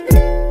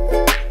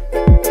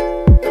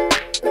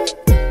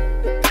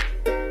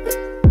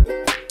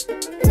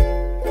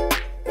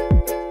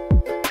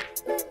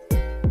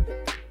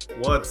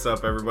What's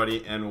up,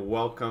 everybody, and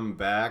welcome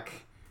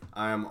back.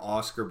 I am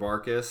Oscar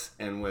Barkus,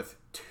 and with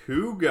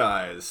two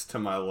guys to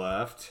my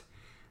left,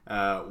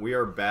 we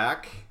are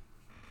back.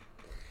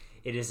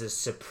 It is a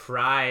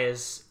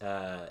surprise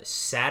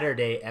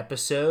Saturday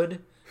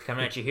episode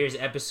coming at you. Here's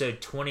episode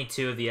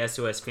 22 of the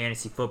SOS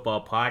Fantasy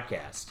Football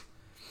Podcast.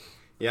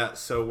 Yeah,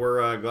 so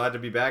we're glad to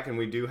be back, and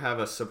we do have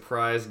a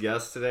surprise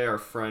guest today, our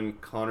friend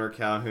Connor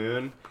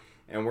Calhoun,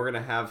 and we're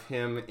going to have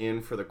him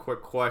in for the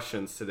quick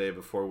questions today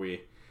before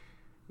we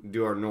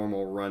do our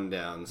normal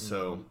rundown.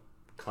 So,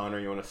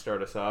 Connor, you want to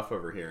start us off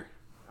over here?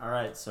 All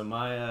right, so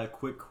my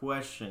quick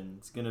question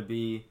is going to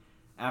be,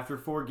 after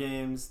 4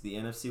 games, the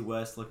NFC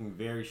West looking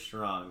very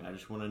strong. I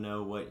just want to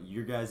know what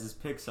your guys'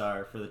 picks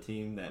are for the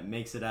team that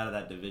makes it out of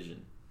that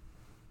division.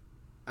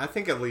 I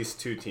think at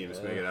least 2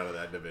 teams make it out of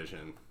that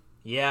division.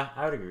 Yeah,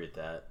 I would agree with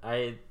that.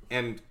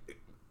 And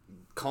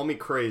call me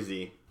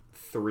crazy,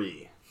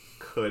 3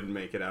 could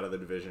make it out of the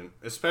division,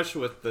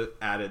 especially with the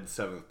added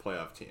 7th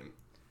playoff team.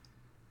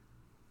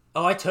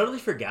 Oh, I totally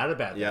forgot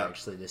about that, Yep.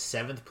 actually. The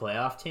 7th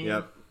playoff team?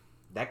 Yep.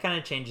 That kind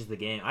of changes the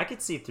game. I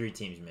could see 3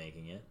 teams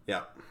making it.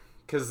 Yeah.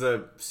 Because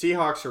the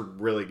Seahawks are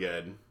really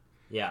good.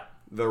 Yeah.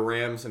 The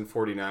Rams and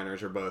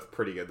 49ers are both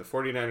pretty good. The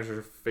 49ers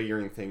are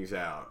figuring things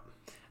out.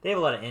 They have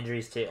a lot of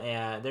injuries, too.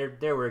 Yeah,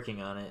 they're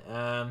working on it.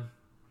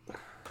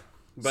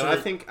 But I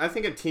think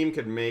a team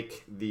could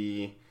make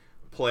the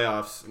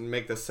playoffs,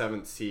 make the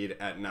 7th seed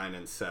at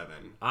 9-7.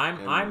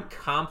 I'm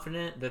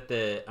confident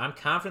that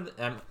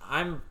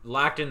I'm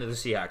locked into the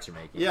Seahawks are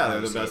making it. Yeah,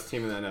 they're the best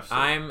team in the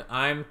NFC.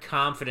 I'm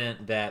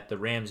confident that the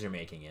Rams are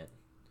making it.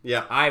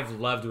 Yeah. I've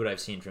loved what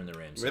I've seen from the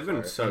Rams. They've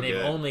been so and they've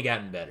good. only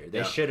gotten better. They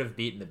Yeah. should have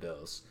beaten the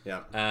Bills.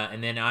 Yeah.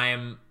 And then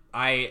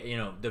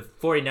the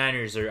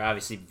 49ers are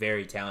obviously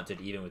very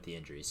talented even with the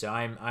injuries. So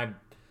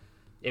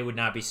it would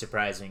not be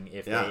surprising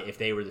if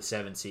they were the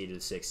 7th seed or the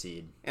 6th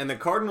seed. And the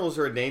Cardinals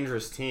are a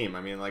dangerous team.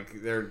 I mean,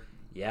 like they're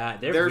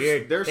weird.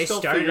 They're They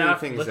still started figuring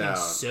off things looking out.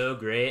 so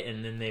great,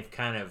 and then they've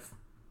kind of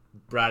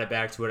brought it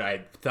back to what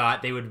I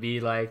thought they would be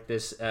like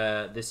this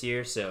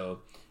year. So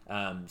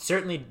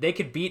certainly they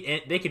could beat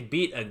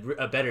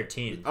a better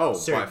team. Oh,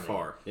 certainly. by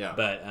far, yeah.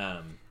 But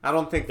I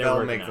don't think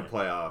they'll make the on it.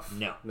 playoff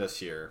No.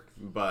 this year.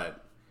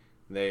 But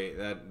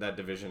that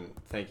division,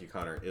 thank you,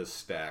 Connor, is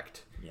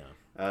stacked. Yeah.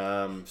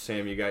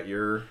 Sam, you got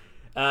your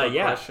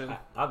question?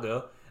 I'll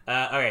go.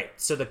 All right,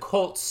 so the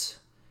Colts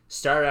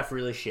started off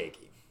really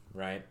shaky,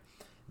 right?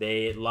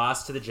 They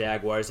lost to the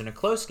Jaguars in a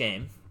close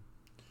game,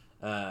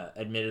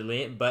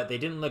 admittedly, but they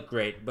didn't look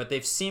great. But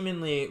they've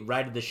seemingly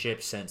righted the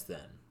ship since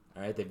then.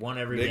 All right, they've won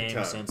every Big game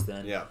time. since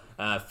then.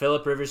 Yeah.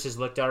 Phillip Rivers has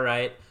looked all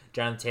right.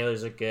 Jonathan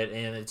Taylor's looked good,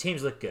 and the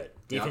teams look good.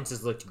 Defense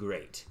has looked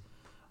great.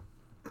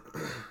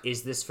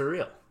 Is this for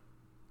real?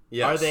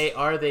 Yes.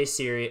 Are they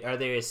serious? Are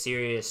they a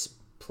serious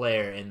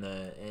player in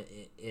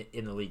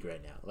the league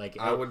right now? Like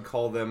I would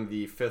call them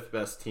the 5th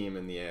best team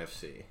in the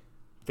AFC.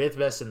 5th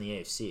best in the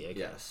AFC. Okay.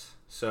 Yes.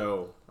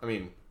 So, I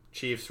mean,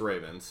 Chiefs,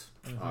 Ravens,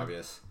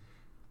 obvious.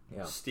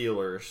 Yeah.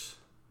 Steelers.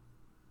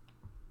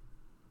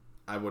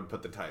 I would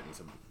put the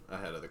Titans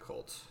ahead of the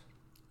Colts.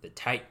 The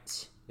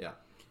Titans. Yeah.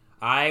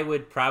 I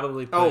would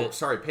probably put.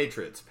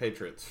 Patriots.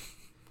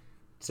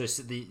 So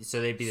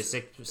they'd be the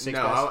sixth best.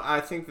 I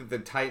think that the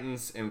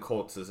Titans and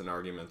Colts is an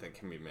argument that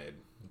can be made.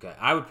 Okay,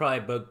 I would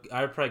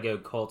probably go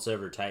Colts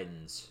over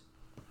Titans,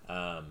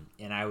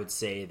 and I would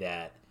say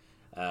that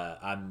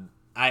I'm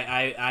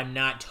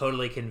not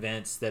totally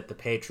convinced that the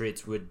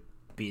Patriots would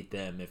beat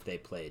them if they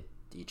played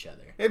each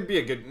other. It'd be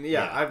a good,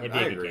 I it'd be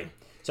a good agree. game.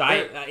 So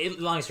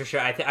long as for sure,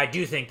 I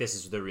do think this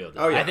is the real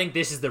them. Oh, yeah. I think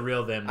this is the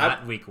real them,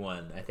 not week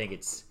 1. I think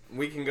it's.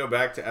 We can go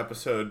back to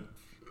episode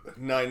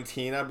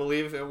 19, I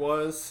believe it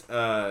was.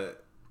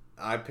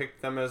 I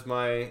picked them as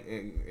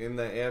in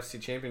the AFC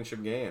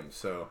Championship game.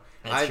 So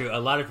That's true. A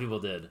lot of people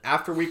did.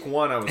 After week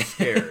 1, I was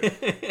scared.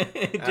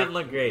 It didn't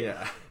look great.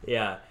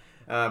 Yeah.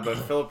 But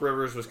Phillip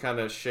Rivers was kind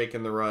of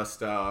shaking the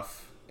rust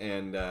off,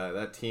 and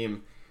that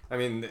team. I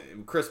mean,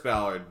 Chris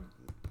Ballard.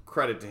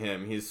 Credit to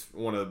him. He's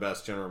one of the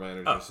best general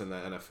managers in the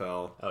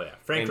NFL. Oh, yeah.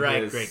 Frank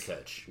Reich, great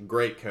coach.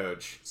 Great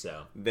coach.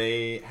 So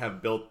they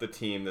have built the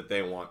team that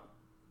they want,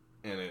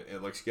 and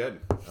it looks good.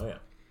 Oh, yeah.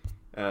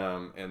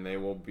 And they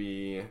will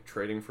be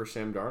trading for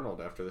Sam Darnold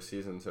after the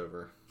season's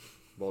over.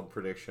 Bold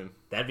prediction.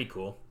 That'd be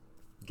cool.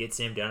 Get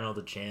Sam Darnold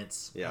a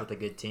chance with a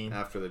good team.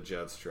 After the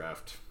Jets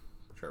draft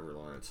Trevor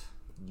Lawrence.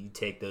 You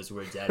take those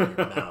words out of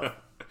your mouth.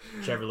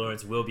 Trevor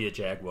Lawrence will be a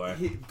Jaguar.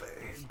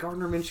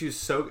 Gardner Minshew's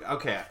so...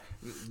 Okay.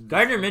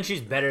 Gardner Minshew's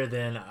better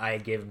than I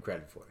gave him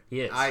credit for.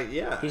 He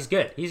is. He's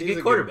good. He's a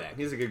good quarterback.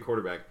 He's a good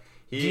quarterback.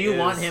 Do you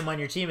want him on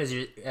your team as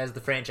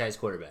the franchise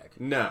quarterback?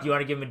 No. Do you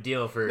want to give him a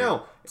deal for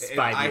 5 years?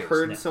 I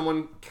heard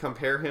someone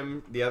compare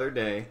him the other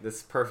day. This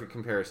is perfect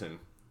comparison.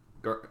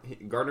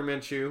 Gardner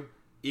Minshew,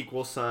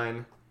 equal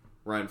sign,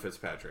 Ryan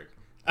Fitzpatrick.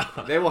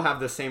 They will have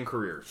the same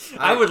career.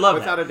 I would love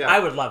without that. a doubt. I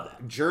would love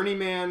that.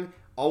 Journeyman,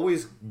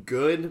 always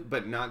good,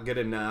 but not good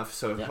enough.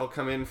 So he'll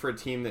come in for a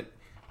team that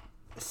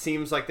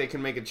seems like they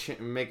can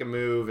make a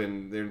move,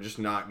 and they're just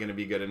not going to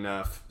be good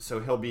enough. So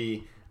he'll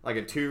be like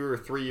a 2 or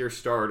 3 year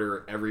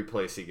starter every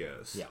place he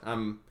goes. Yeah.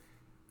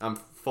 I'm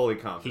fully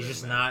confident. He's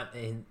just in that.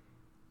 not.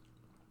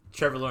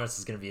 Trevor Lawrence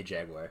is going to be a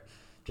Jaguar.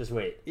 Just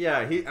wait.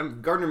 Yeah,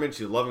 Gardner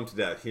Minshew, love him to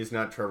death. He's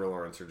not Trevor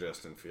Lawrence or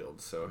Justin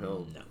Fields, so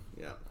he'll. No.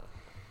 Yeah.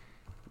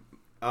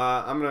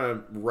 I'm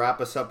gonna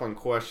wrap us up on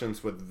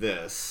questions with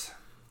this.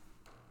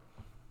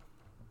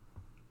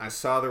 I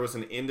saw there was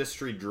an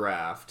industry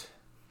draft.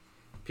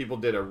 People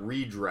did a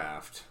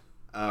redraft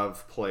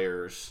of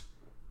players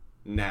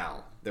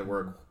now that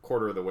we're a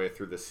quarter of the way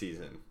through the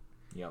season.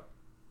 Yep.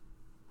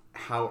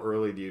 How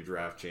early do you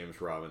draft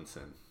James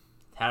Robinson?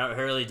 How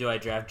early do I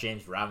draft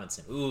James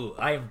Robinson? Ooh,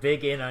 I am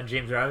big in on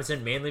James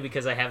Robinson, mainly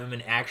because I have him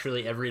in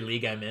actually every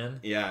league I'm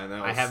in. Yeah, and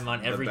I have him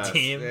on every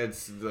team.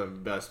 It's the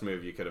best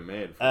move you could have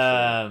made. For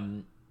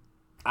sure.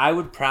 I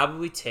would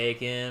probably take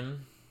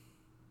him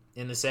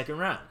in the second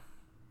round.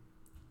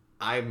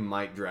 I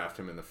might draft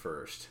him in the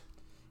first.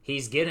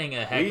 He's getting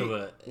a heck of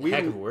a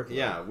workload.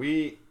 Yeah,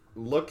 we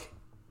look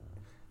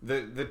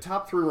the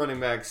top 3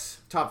 running backs,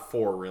 top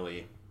 4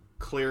 really,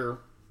 clear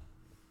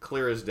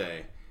as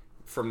day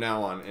from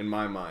now on in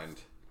my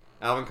mind.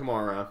 Alvin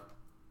Kamara,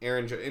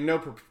 Aaron Jones, in no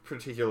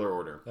particular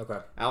order. Okay.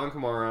 Alvin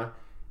Kamara,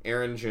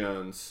 Aaron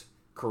Jones,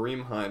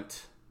 Kareem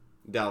Hunt,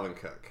 Dalvin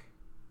Cook.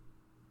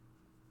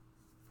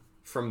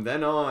 From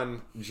then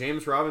on,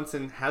 James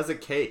Robinson has a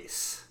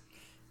case.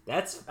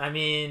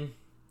 I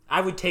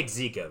would take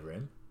Zeke over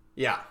him.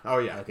 Yeah. Oh,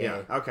 yeah. Okay.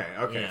 Yeah. Okay.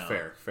 You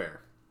know.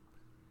 Fair.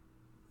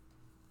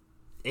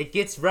 It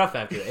gets rough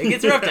after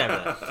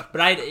that.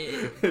 But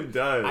it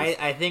does.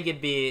 I think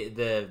it'd be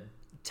the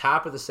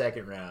top of the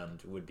second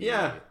round would be.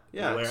 Yeah.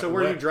 So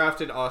where you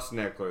drafted Austin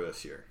Eckler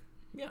this year?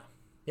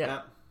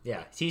 Yeah.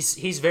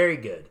 He's very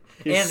good.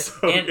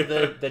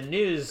 The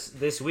news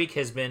this week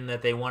has been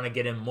that they want to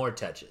get him more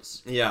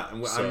touches. Yeah,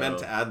 I meant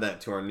to add that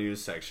to our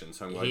news section,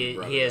 so I'm glad you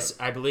brought it up.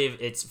 I believe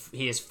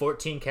he has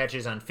 14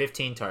 catches on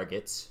 15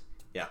 targets.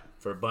 Yeah,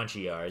 for a bunch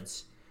of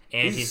yards,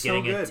 and he's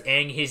so getting good.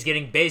 And he's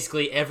getting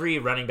basically every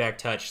running back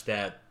touch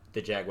that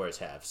the Jaguars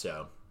have.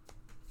 So,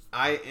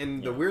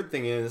 the weird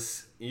thing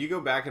is, you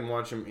go back and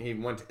watch him. He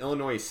went to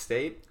Illinois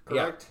State,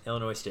 correct? Yeah,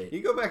 Illinois State.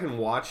 You go back and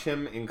watch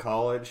him in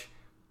college.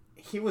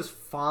 He was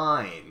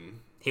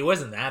fine. He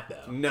wasn't that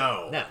though.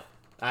 No.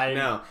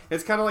 No.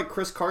 It's kind of like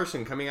Chris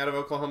Carson coming out of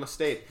Oklahoma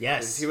State.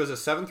 Yes. He was a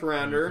 7th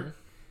rounder.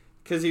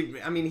 Because he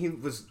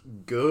was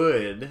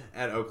good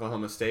at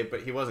Oklahoma State,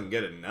 but he wasn't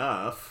good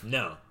enough.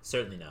 No,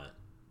 certainly not.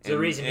 There's a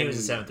reason he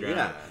was a 7th rounder.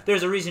 Yeah.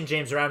 There's a reason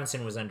James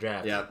Robinson was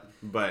undrafted. Yeah,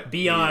 but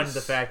beyond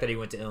the fact that he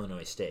went to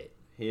Illinois State.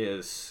 He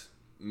is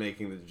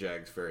making the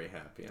Jags very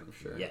happy, I'm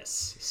sure.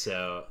 Yes.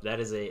 So that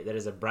is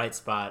a bright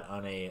spot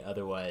on a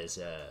otherwise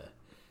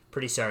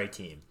pretty sorry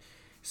team.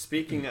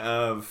 Speaking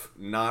of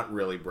not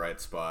really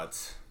bright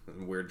spots,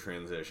 weird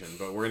transition,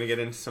 but we're going to get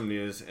into some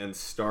news and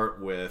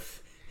start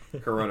with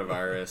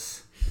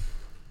coronavirus.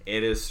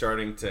 It is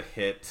starting to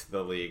hit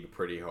the league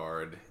pretty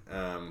hard.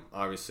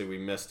 Obviously, we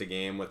missed a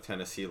game with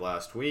Tennessee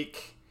last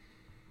week.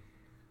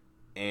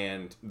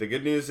 And the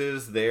good news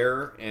is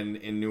there and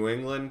in New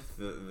England,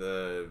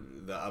 the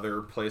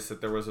other place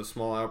that there was a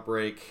small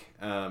outbreak,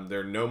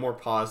 there are no more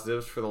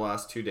positives for the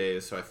last 2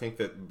 days. So I think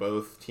that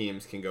both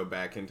teams can go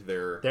back into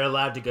their... They're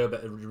allowed to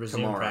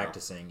resume tomorrow.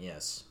 Practicing,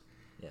 yes.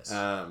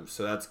 So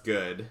that's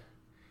good.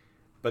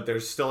 But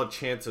there's still a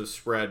chance of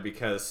spread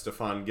because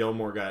Stephon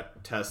Gilmore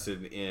got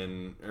tested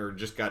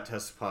just got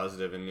tested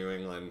positive in New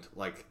England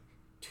like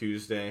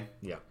Tuesday.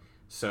 Yeah.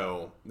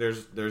 So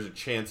there's a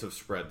chance of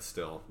spread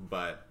still,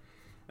 but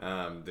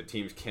the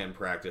teams can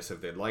practice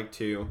if they'd like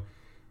to.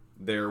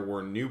 There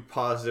were new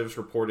positives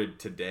reported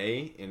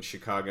today in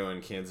Chicago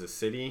and Kansas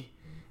City.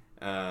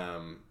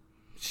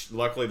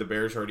 Luckily, the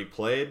Bears already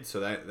played, so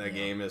that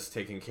game is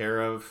taken care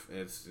of.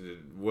 It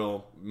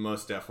will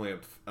most definitely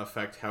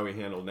affect how we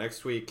handle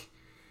next week.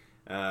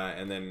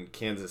 And then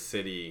Kansas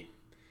City,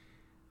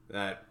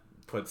 that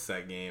puts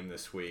that game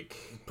this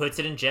week. Puts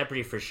it in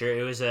jeopardy for sure.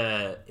 It was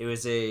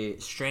a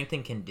strength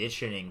and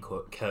conditioning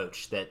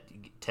coach that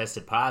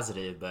tested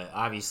positive, but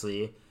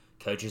obviously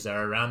coaches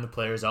are around the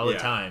players all the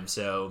time.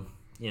 So,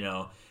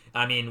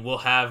 we'll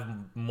have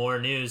more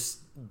news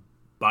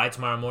by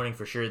tomorrow morning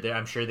for sure.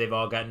 I'm sure they've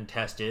all gotten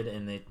tested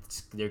and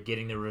they're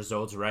getting the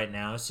results right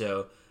now.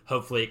 So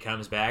hopefully it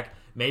comes back.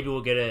 Maybe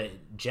we'll get a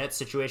Jet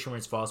situation where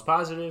it's false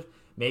positive.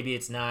 Maybe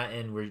it's not,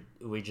 and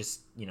we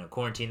just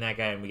quarantine that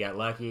guy and we got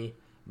lucky.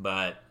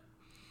 But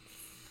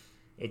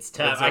it's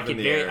tough. I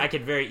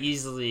could very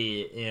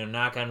easily,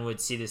 knock on wood,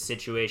 see this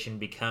situation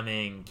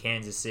becoming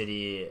Kansas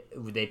City.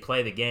 They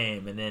play the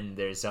game, and then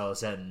there's all of a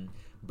sudden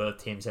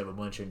both teams have a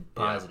bunch of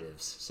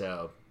positives.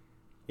 So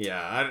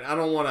I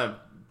don't want to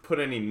put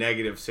any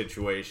negative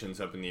situations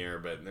up in the air,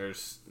 but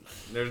there's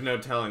no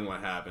telling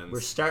what happens.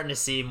 We're starting to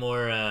see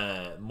more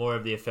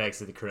of the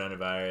effects of the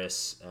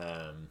coronavirus.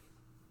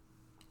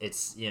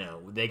 It's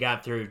they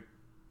got through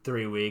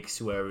 3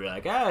 weeks where we were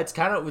like,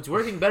 it's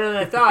working better than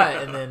I thought,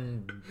 and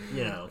then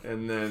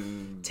and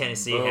then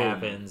Tennessee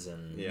happens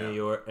and New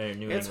York or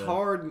New England. It's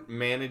hard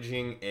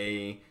managing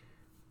a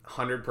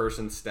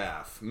 100-person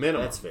staff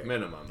minimum. That's fair.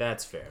 Minimum.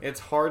 That's fair. It's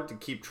hard to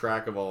keep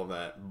track of all of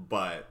that,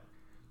 but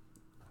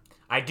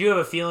I do have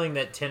a feeling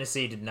that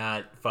Tennessee did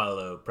not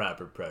follow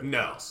proper protocols.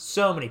 No.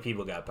 So many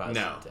people got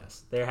positive No.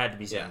 tests. There had to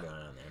be something going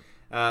on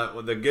there.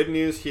 well, the good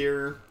news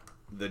here,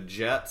 the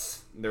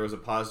Jets, there was a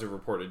positive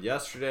reported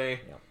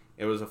yesterday. Yep.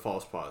 It was a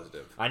false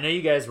positive. I know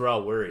you guys were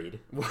all worried.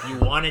 You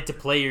wanted to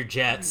play your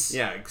Jets.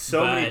 Yeah,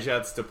 so many But,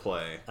 Jets to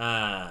play.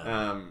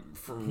 Now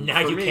For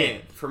you me,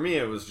 can't. For me,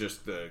 it was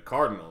just the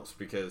Cardinals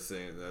because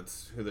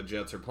that's who the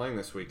Jets are playing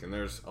this week, and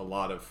there's a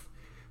lot of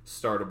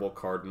startable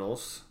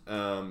Cardinals.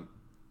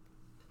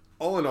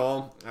 All in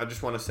all, I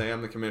just want to say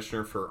I'm the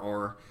commissioner for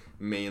our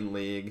main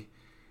league,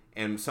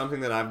 and something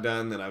that I've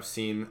done that I've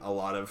seen a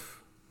lot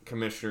of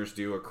commissioners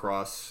do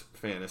across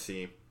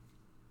fantasy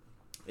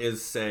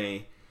is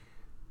say,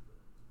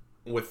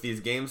 with these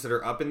games that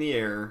are up in the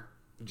air,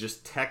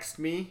 just text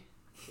me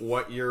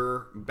what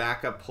your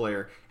backup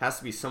player has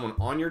to be someone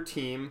on your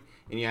team,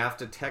 and you have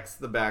to text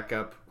the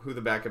backup who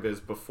the backup is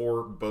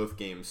before both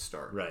games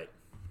start. Right.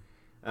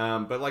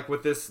 But like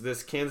with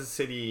this Kansas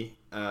City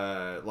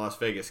Las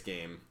Vegas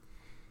game,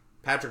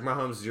 Patrick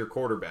Mahomes is your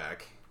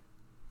quarterback.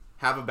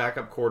 Have a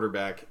backup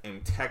quarterback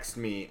and text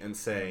me and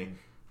say,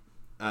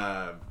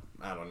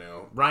 I don't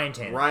know, Ryan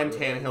Tannehill. Ryan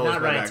Tannehill Not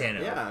is my Ryan back-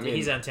 Tannehill. Yeah, I mean,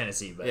 he's on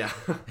Tennessee, but yeah.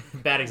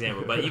 bad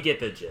example. But you get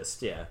the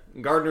gist. Yeah.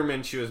 Gardner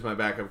Minshew is my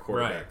backup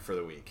quarterback Right. for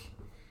the week,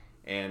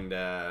 and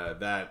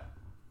that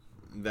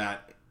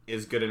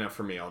is good enough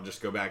for me. I'll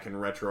just go back and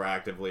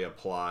retroactively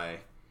apply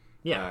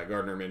Yeah.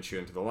 Gardner Minshew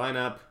into the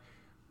lineup.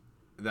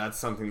 That's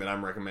something that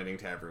I'm recommending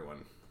to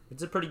everyone.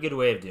 It's a pretty good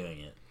way of doing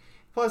it.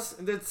 Plus,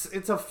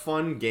 it's a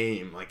fun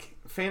game. Like,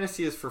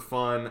 fantasy is for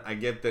fun. I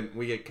get that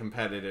we get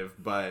competitive,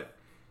 but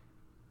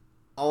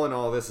all in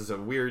all, this is a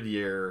weird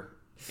year.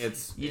 You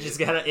just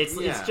gotta. It's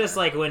just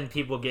like when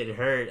people get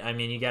hurt. I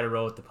mean, you gotta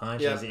roll with the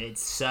punches. Yeah. It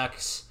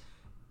sucks,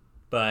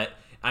 but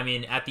I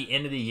mean, at the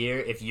end of the year,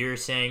 if you're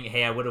saying,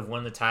 "Hey, I would have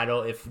won the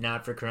title if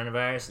not for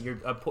coronavirus,"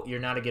 you're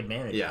not a good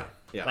manager. Yeah,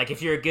 yeah. Like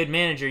if you're a good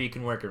manager, you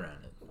can work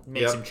around it.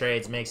 Make Yep. some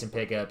trades, make some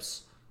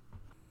pickups.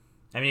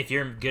 I mean, if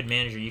you're a good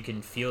manager, you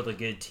can field a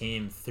good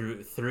team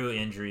through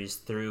injuries,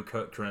 through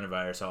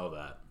coronavirus, all of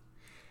that.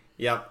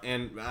 Yep,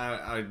 and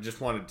I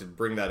just wanted to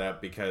bring that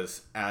up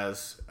because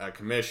as a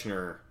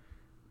commissioner,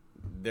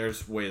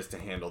 there's ways to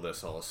handle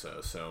this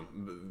also. So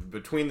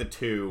between the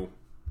two,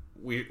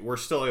 we're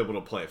still able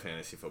to play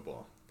fantasy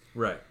football.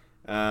 Right.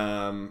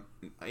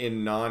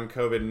 In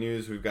non-COVID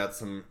news, we've got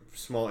some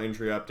small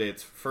injury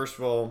updates. First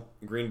of all,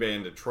 Green Bay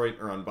and Detroit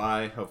are on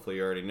bye. Hopefully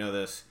you already know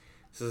this.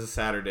 This is a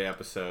Saturday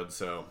episode,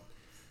 so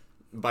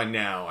by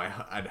now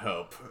I'd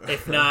hope.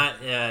 If not,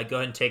 go ahead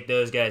and take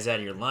those guys out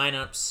of your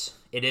lineups.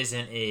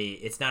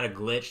 It's not a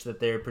glitch that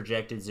they're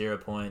projected 0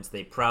 points.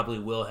 They probably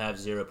will have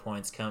 0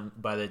 points come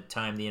by the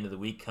time the end of the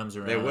week comes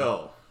around. They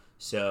will.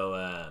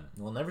 So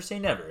we'll never say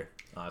never,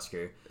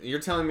 Oscar. You're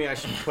telling me I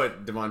should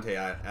put Devontae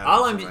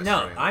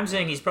Adams I'm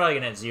saying he's probably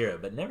gonna have 0,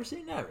 but never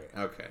say never.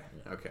 Okay.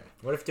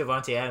 What if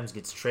Devontae Adams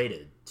gets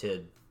traded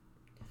to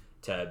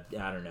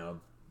I don't know,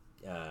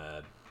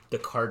 the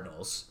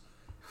Cardinals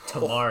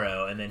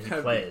tomorrow, and then he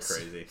That'd plays? be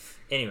crazy.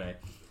 Anyway,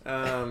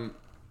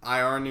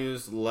 IR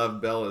news,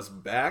 Lev Bell is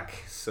back,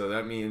 so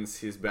that means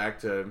he's back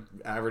to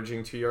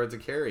averaging 2 yards a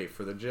carry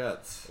for the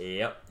Jets.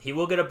 yep, he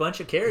will get a bunch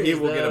of carries. He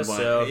will though, get a bunch.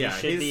 so Yeah,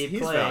 he should be he's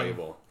playing.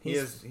 valuable.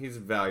 He's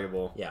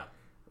valuable. Yeah.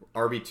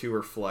 RB2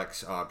 or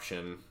flex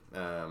option.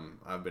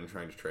 I've been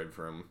trying to trade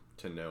for him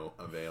to no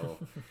avail.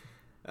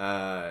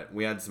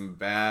 We had some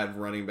bad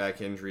running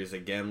back injuries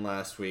again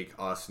last week.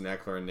 Austin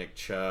Eckler and Nick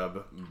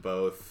Chubb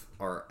both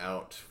are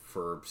out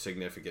for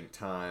significant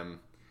time.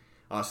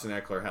 Austin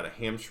Eckler had a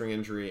hamstring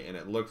injury, and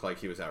it looked like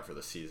he was out for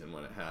the season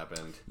when it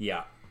happened.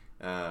 Yeah.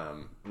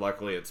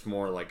 Luckily, it's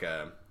more like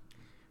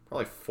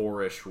probably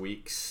 4-ish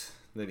weeks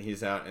that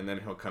he's out, and then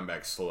he'll come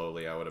back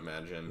slowly, I would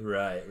imagine.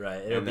 Right.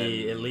 It'll And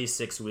be then- at least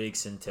 6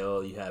 weeks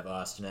until you have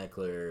Austin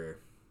Eckler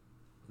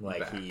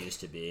like Back. he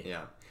used to be.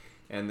 Yeah.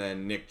 And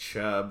then Nick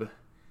Chubb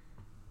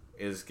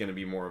is going to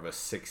be more of a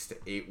 6 to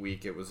 8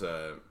 week. It was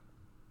a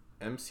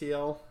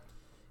MCL.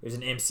 It was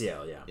an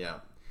MCL, yeah. Yeah.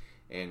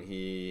 And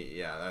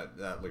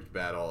that looked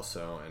bad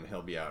also, and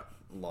he'll be out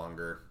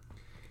longer.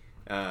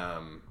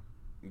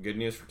 Good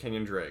news for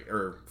Kenyon Drake,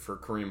 or for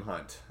Kareem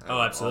Hunt.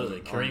 Oh, absolutely.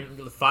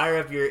 Kareem, fire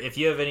up if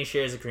you have any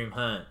shares of Kareem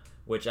Hunt,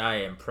 which I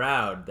am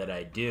proud that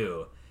I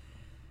do,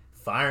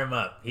 fire him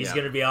up. He's Yeah.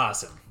 going to be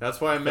awesome. That's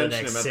why I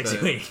mentioned next him at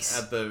 6 weeks.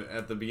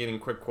 at the beginning.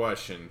 Quick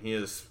question: he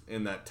is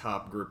in that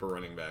top group of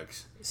running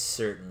backs.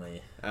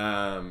 Certainly.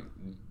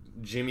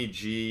 Jimmy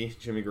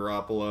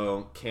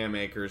Garoppolo, Cam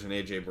Akers, and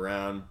AJ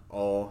Brown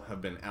all have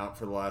been out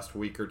for the last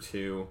week or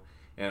two,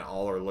 and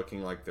all are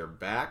looking like they're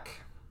back.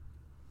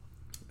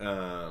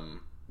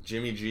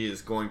 Jimmy G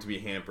is going to be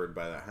hampered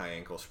by that high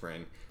ankle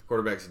sprain.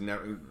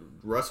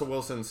 Russell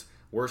Wilson's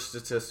worst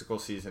statistical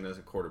season as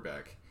a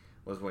quarterback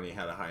was when he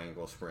had a high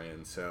ankle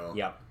sprain. So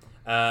Yeah.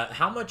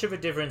 How much of a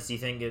difference do you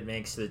think it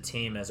makes to the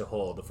team as a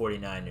whole, the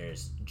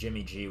 49ers,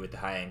 Jimmy G with the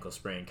high ankle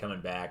sprain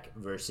coming back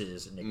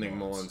versus Nick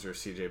Mullins or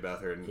C.J.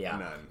 Beathard? Yeah.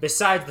 None.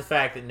 Besides the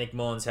fact that Nick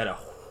Mullins had a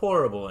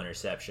horrible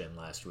interception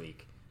last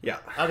week. Yeah.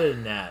 Other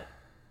than that,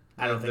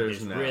 I don't think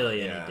there's not,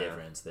 really any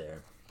difference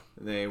there.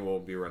 They will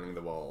be running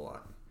the ball a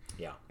lot.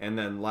 Yeah. And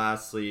then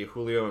lastly,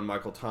 Julio and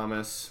Michael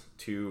Thomas,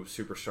 2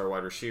 superstar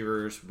wide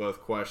receivers,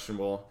 both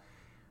questionable.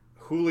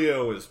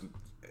 Julio is,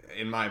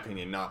 in my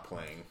opinion, not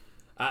playing.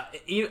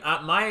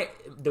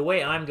 The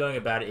way I'm going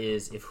about it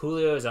is if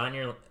Julio is on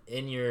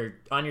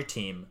your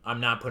team, I'm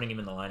not putting him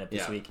in the lineup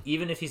this week,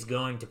 even if he's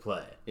going to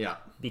play. Yeah.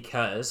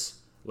 Because,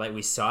 like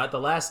we saw it the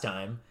last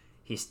time,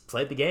 he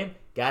played the game,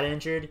 got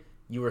injured.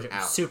 You were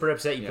super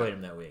upset you played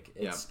him that week.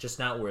 It's just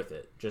not worth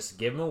it. Just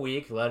give him a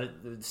week,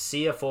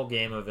 see a full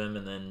game of him,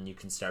 and then you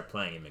can start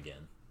playing him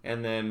again.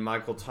 And then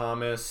Michael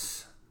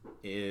Thomas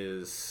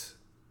is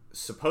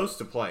supposed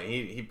to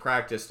play. He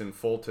practiced in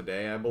full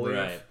today, I believe.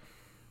 Right.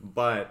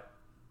 But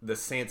the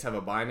Saints have a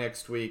bye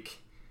next week.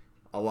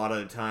 A lot of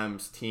the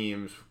times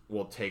teams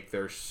will take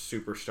their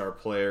superstar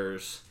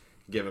players,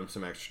 give them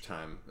some extra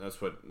time.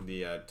 That's what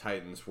the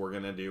Titans were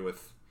going to do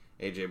with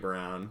A.J.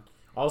 Brown.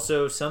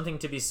 Also, something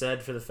to be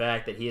said for the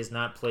fact that he has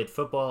not played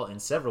football in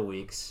several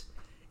weeks,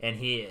 and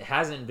he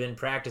hasn't been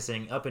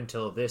practicing up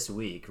until this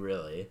week,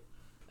 really.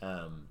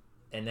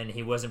 And then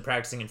he wasn't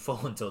practicing in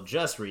full until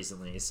just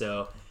recently.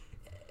 So,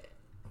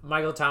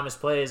 Michael Thomas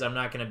plays. I'm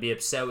not going to be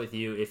upset with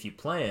you if you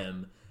play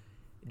him.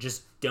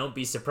 Just don't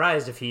be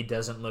surprised if he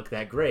doesn't look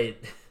that great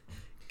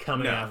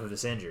coming off of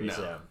this injury. No.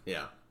 So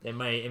Yeah. it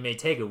may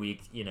take a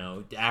week.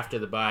 After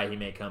the bye, he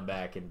may come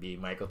back and be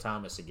Michael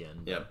Thomas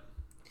again. Yep.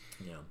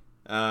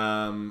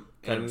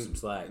 Cut him some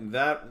slack.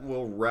 That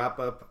will wrap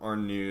up our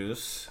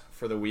news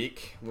for the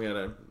week. We had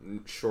a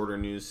shorter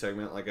news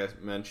segment, like I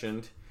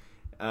mentioned.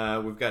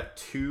 We've got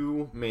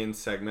 2 main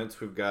segments.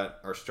 We've got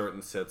our start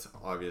and sits.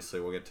 Obviously,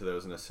 we'll get to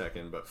those in a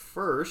second. But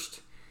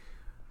first,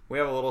 we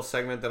have a little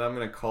segment that I'm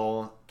going to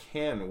call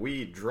Can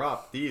We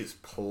Drop These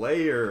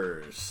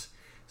Players?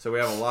 So we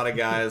have a lot of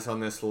guys on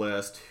this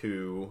list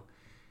who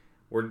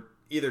were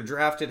either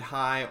drafted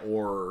high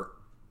or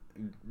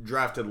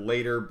drafted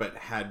later but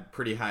had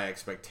pretty high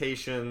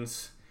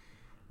expectations,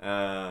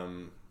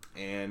 and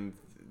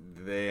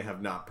they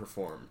have not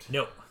performed.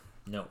 No.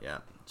 Yeah.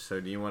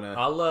 So do you want to?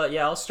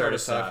 I'll start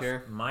us off off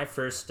here. My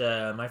first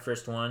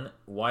one,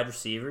 wide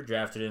receiver,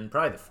 drafted in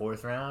probably the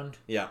 4th round.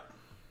 Yeah.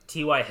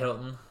 T.Y.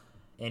 Hilton,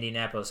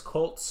 Indianapolis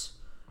Colts.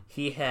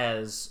 He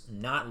has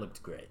not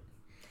looked great.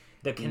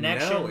 The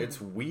connection. No,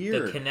 it's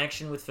weird. The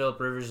connection with Phillip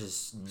Rivers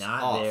is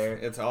not off. there.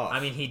 It's off. I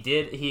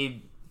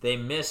mean, They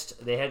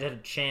missed. They had a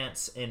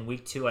chance in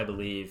week 2, I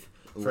believe,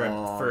 for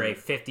a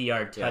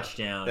 50-yard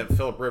touchdown that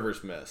Phillip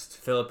Rivers missed.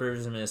 Phillip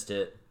Rivers missed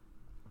it.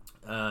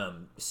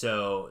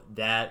 So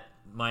that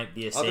might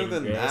be a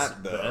saving grace.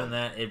 But other than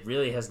that, it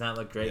really has not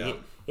looked great. Yeah.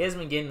 He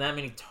hasn't been getting that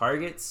many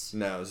targets.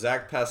 No,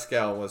 Zach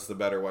Pascal was the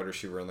better wide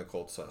receiver in the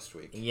Colts last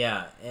week.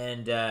 Yeah,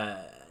 and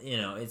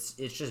it's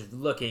just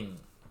looking.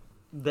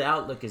 The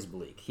outlook is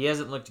bleak. He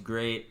hasn't looked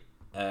great.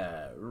 He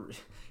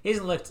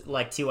hasn't looked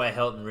like T.Y.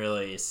 Hilton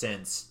really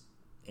since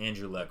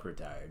Andrew Luck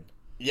retired.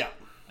 Yeah.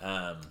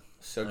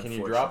 So can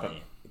you drop him?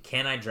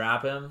 Can I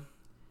drop him?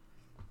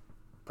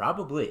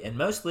 Probably. In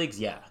most leagues,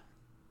 yeah.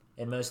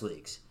 In most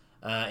leagues.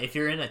 If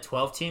you're in a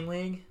 12-team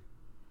league,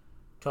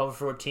 12 or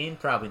 14,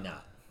 probably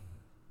not.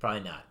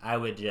 Probably not. I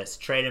would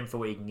just trade him for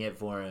what you can get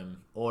for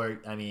him. Or,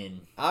 I mean...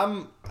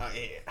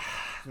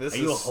 This are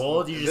you a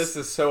hold? This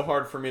is so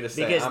hard for me to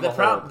say. Because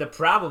the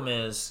problem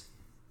is,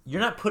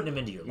 you're not putting him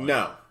into your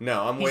lineup.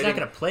 No. I'm waiting. He's not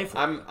going to play for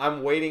you.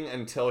 I'm waiting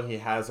until he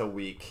has a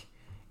week.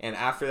 And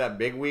after that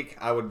big week,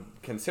 I would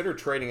consider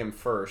trading him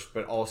first,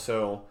 but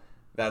also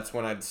that's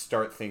when I'd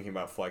start thinking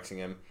about flexing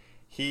him.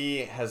 He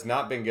has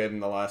not been good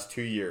in the last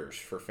 2 years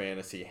for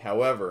fantasy.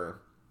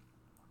 However,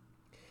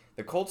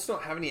 the Colts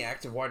don't have any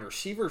active wide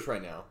receivers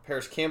right now.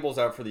 Paris Campbell's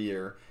out for the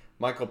year.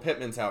 Michael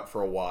Pittman's out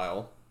for a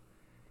while.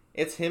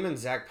 It's him and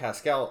Zach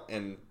Pascal,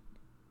 and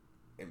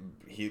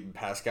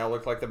Pascal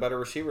looked like the better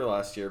receiver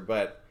last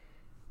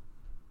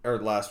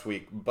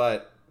week.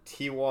 But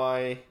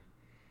T.Y.,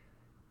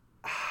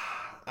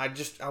 I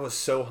was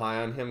so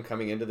high on him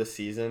coming into the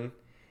season.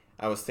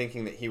 I was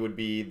thinking that he would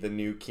be the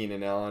new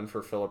Keenan Allen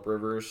for Phillip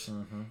Rivers,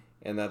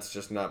 and that's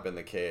just not been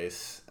the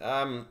case.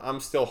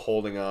 I'm still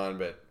holding on,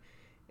 but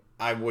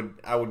I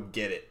would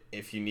get it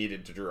if you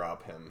needed to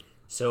drop him.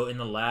 So in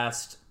the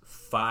last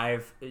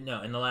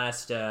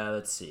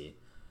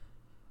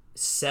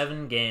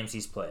 7 games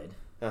he's played.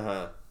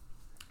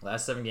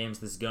 Last 7 games,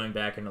 this is going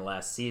back into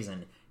last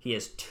season, he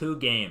has 2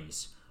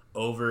 games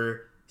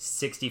over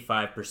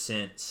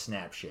 65%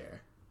 snap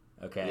share.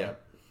 Okay? Yeah.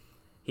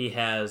 He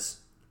has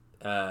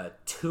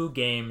 2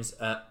 games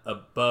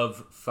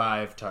above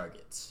 5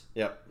 targets.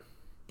 Yep.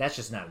 That's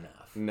just not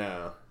enough.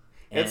 No.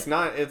 It's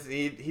not.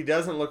 He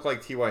doesn't look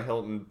like T.Y.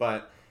 Hilton,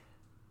 but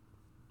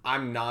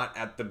I'm not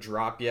at the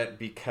drop yet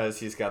because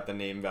he's got the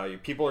name value.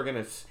 People are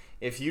going to...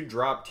 if you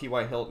drop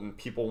T.Y. Hilton,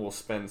 people will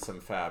spend some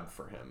fab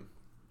for him.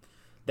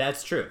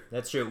 That's true.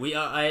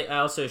 I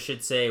also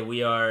should say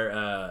we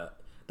are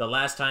the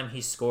last time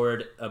he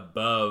scored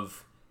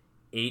above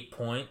 8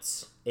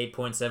 points,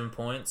 8.7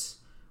 points,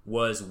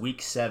 was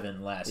week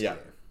 7 last year.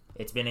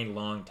 It's been a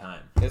long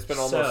time. It's been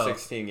almost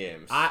 16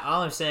 games.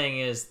 All I'm saying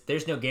is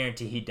there's no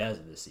guarantee he does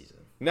it this season.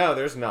 No,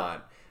 there's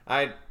not.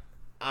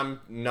 I'm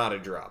not a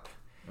drop.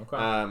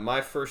 Okay.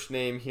 My first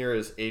name here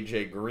is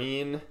AJ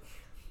Green.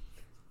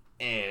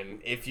 And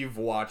if you've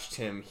watched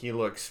him, he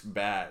looks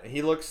bad.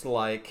 He looks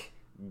like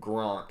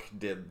Gronk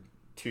did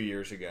 2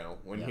 years ago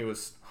when he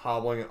was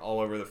hobbling all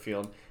over the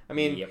field. I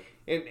mean,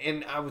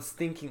 and I was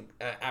thinking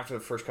after the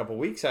first couple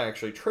weeks, I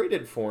actually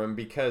traded for him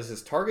because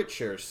his target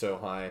share is so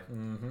high.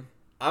 Mm-hmm.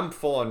 I'm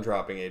full on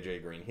dropping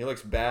AJ Green. He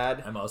looks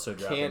bad. I'm also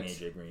dropping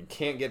AJ Green.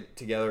 Can't get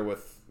together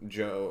with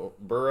Joe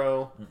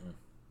Burrow. Mm-mm.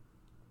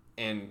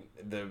 And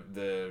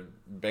the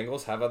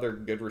Bengals have other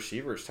good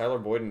receivers. Tyler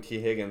Boyd and T.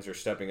 Higgins are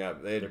stepping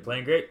up. They're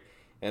playing great.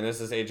 And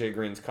this is AJ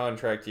Green's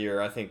contract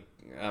year. I think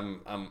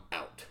I'm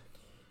out.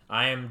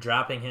 I am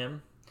dropping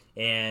him.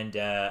 And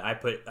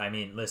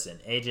listen,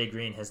 AJ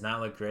Green has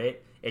not looked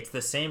great. It's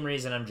the same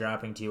reason I'm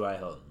dropping T.Y.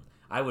 Hilton.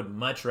 I would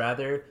much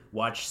rather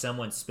watch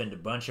someone spend a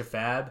bunch of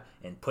fab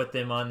and put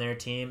them on their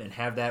team and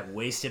have that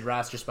wasted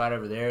roster spot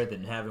over there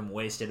than have him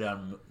wasted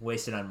on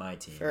my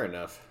team. Fair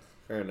enough.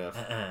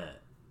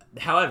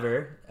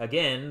 However,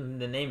 again,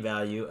 the name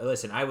value.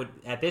 Listen,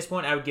 at this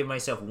point I would give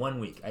myself 1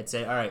 week. I'd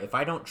say, all right, if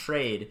I don't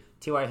trade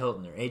T.Y.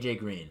 Hilton or AJ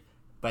Green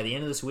by the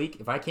end of this week,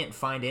 if I can't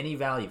find any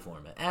value for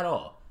him at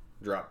all,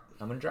 drop.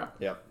 I'm gonna drop.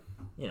 Yep.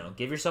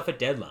 Give yourself a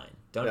deadline.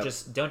 Don't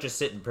just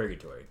sit in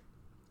purgatory.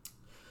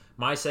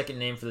 My second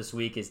name for this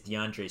week is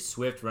DeAndre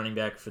Swift, running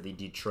back for the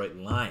Detroit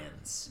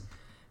Lions.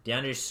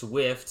 DeAndre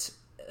Swift,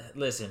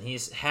 listen,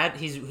 he's at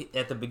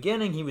the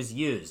beginning he was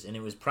used and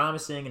it was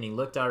promising and he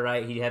looked all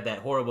right. He had that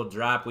horrible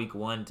drop week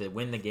 1 to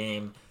win the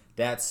game.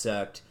 That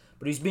sucked,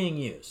 but he's being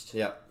used.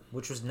 Yep.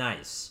 Which was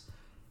nice.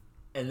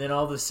 And then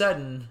all of a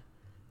sudden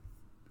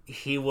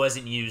he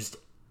wasn't used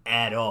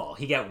at all.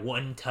 He got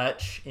 1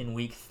 touch in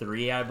week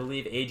 3, I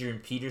believe. Adrian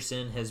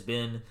Peterson has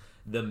been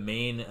the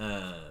main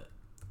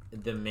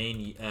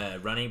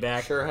running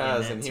back. Sure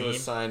has, and he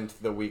was signed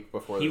the week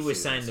before the season started. He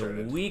was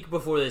signed the week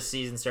before the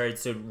season started.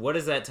 So what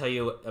does that tell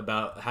you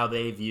about how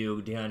they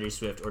view DeAndre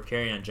Swift or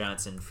Kerryon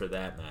Johnson for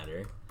that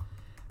matter?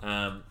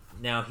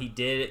 Now, he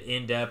did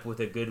end up with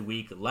a good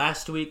week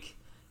last week.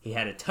 He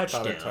had a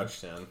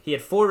touchdown. He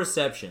had 4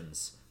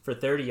 receptions for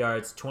 30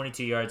 yards,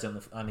 22 yards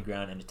on the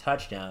ground, and a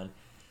touchdown.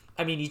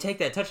 I mean, you take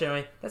that touchdown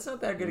away, that's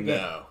not that good a game.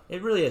 No.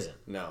 It really isn't.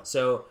 No.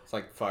 So it's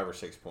like 5 or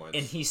 6 points.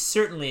 And he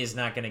certainly is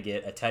not going to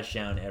get a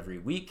touchdown every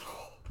week.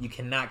 You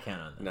cannot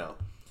count on that. No.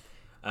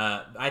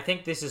 I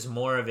think this is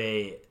more of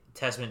a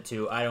testament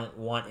to I don't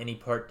want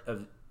anything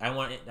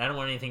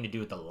to do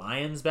with the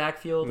Lions'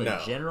 backfield in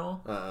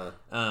general.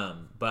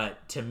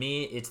 But to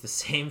me, it's the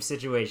same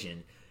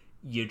situation.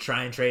 You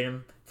try and trade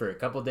him for a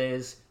couple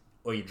days,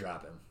 or you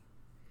drop him.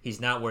 He's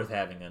not worth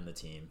having on the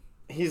team.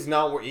 He's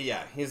not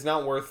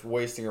worth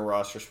wasting a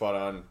roster spot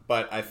on,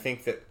 but I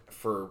think that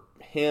for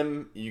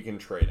him, you can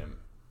trade him.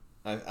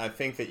 I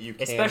think that you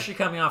can. Especially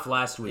coming off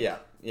last week.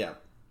 Yeah.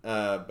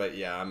 But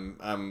yeah,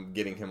 I'm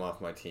getting him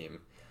off my team.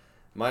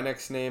 My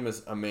next name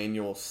is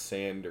Emmanuel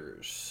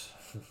Sanders,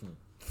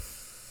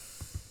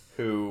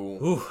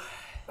 who,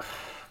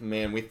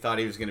 man, we thought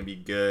he was going to be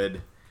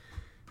good,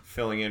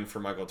 filling in for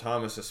Michael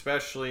Thomas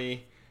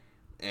especially.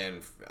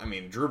 And, I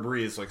mean, Drew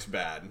Brees looks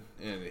bad,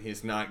 and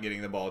he's not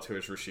getting the ball to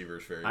his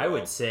receivers very well. I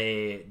would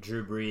say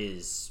Drew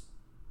Brees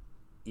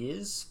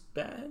is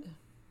bad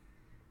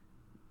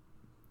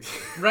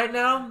right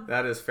now.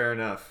 That is fair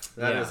enough.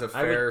 That is a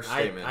fair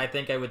statement. I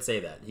think I would say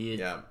that. He's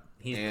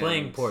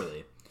playing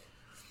poorly.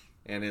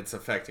 And it's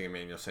affecting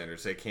Emmanuel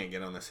Sanders. They can't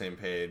get on the same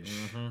page.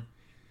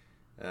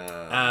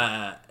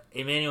 Mm-hmm.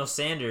 Emmanuel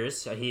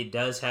Sanders, he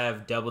does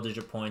have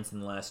double-digit points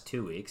in the last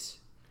 2 weeks.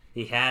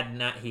 He had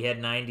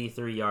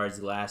 93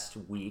 yards last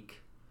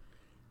week.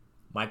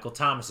 Michael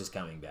Thomas is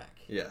coming back.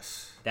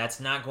 Yes. That's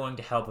not going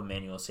to help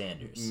Emmanuel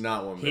Sanders.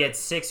 Not one bit. He had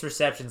 6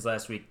 receptions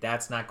last week.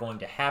 That's not going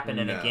to happen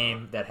in a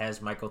game that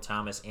has Michael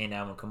Thomas and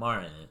Alvin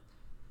Kamara in it.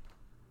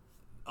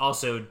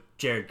 Also,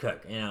 Jared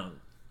Cook.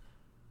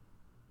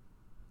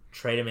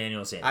 Trade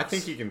Emmanuel Sanders. I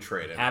think you can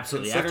trade him.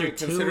 Absolutely.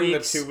 Considering the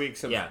 2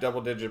 weeks of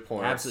double-digit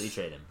points. Absolutely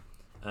trade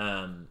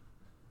him.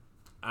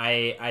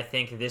 I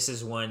think this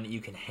is one that you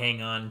can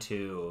hang on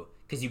to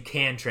because you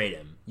can trade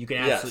him. You can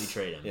absolutely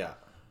trade him. Yeah.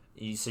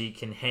 So you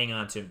can hang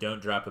on to him.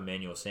 Don't drop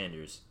Emmanuel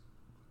Sanders.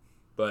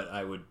 But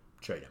I would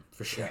trade him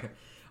for sure. Yeah.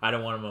 I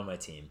don't want him on my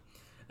team.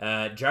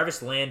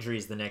 Jarvis Landry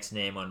is the next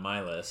name on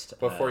my list.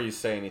 Before you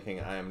say anything,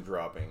 I am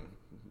dropping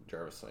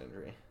Jarvis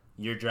Landry.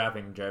 You're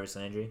dropping Jarvis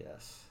Landry?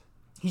 Yes.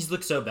 He's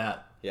looked so bad.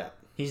 Yeah.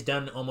 He's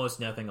done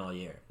almost nothing all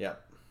year. Yeah.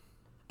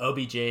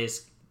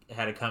 OBJ's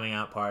had a coming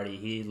out party.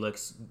 He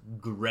looks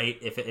great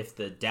if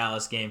the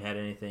Dallas game had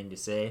anything to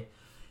say.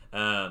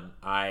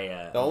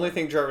 The only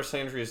thing Jarvis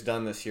Landry has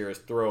done this year is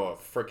throw a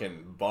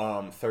freaking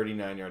bomb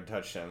 39-yard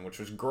touchdown, which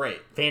was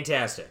great.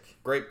 Fantastic.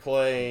 Great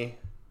play.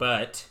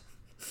 But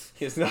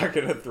he's not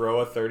going to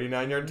throw a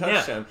 39-yard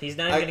touchdown. No, he's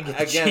not even going to get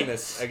the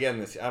chance. Again,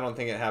 this. I don't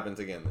think it happens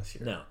again this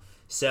year. No.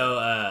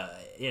 So,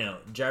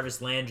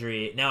 Jarvis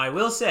Landry. Now, I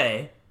will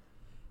say,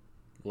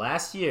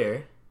 last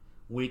year,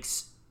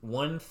 weeks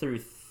 1 through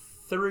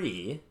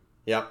 3.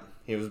 Yep,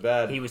 he was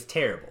bad. He was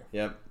terrible.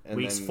 Yep. And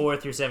weeks 4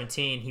 through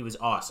 17, he was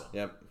awesome.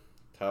 Yep.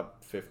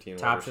 Top 15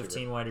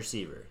 wide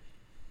receiver.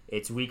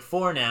 It's week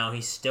 4 now.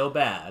 He's still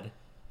bad.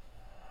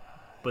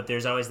 But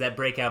there's always that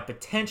breakout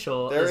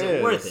potential. Is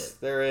it worth it?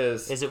 There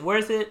is. Is it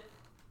worth it?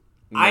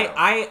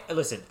 No.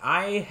 Listen,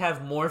 I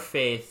have more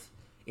faith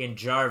in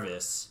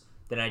Jarvis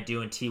than I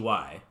do in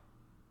T.Y.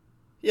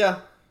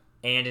 Yeah.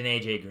 And in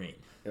A.J. Green.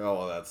 Oh,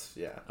 well, that's,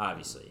 yeah.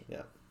 Obviously.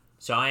 Yeah.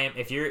 So I am.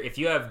 If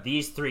you have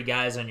these 3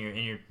 guys on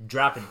and you're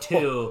dropping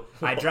 2,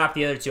 I drop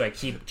the other 2. I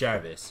keep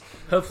Jarvis.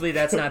 Hopefully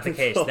that's not the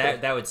case.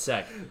 That would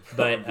suck.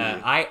 But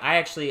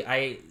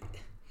I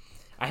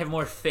have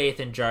more faith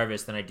in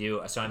Jarvis than I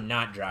do. So I'm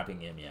not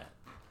dropping him yet.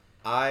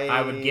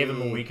 I would give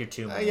him a week or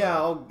 2 more.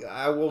 Yeah,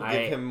 I will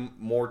give him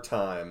more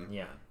time.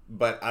 Yeah.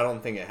 But I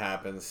don't think it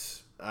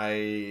happens.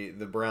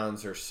 The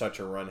Browns are such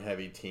a run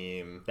heavy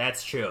team.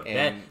 That's true.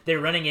 Their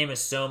running game is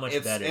so much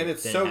better. And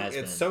it's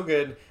so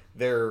good.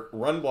 Their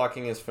run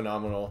blocking is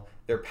phenomenal.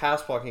 Their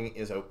pass blocking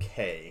is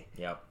okay.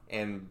 Yep.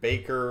 And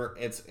Baker,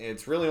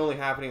 it's really only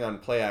happening on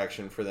play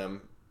action for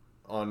them,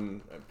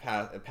 on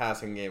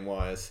passing game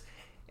wise.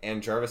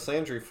 And Jarvis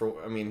Landry,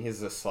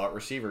 he's a slot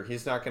receiver.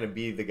 He's not going to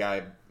be the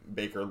guy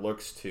Baker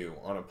looks to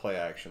on a play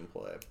action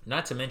play.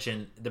 Not to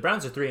mention the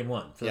Browns are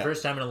 3-1 for the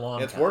first time in a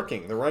long time. It's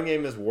working. The run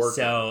game is working.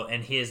 So,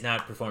 and he is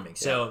not performing.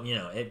 So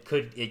it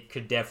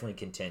could definitely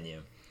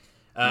continue.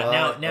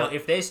 Now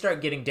if they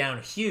start getting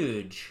down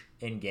huge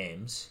in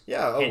games,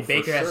 and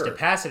Baker has to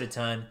pass it a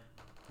ton,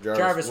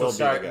 Jarvis will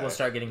start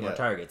getting more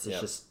targets. It's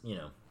just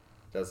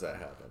does that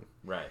happen?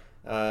 Right.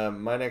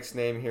 My next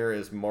name here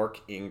is Mark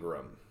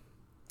Ingram.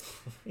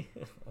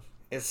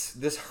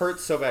 This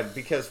hurts so bad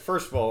because,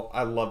 first of all,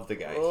 I love the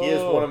guy. He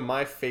is one of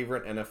my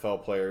favorite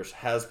NFL players,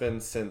 has been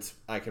since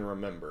I can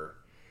remember.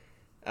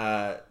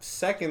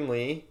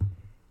 Secondly,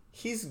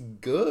 he's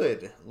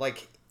good.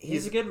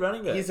 He's a good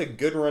running back. He's a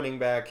good running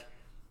back.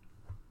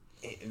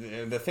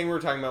 The thing we were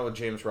talking about with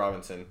James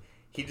Robinson,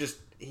 he just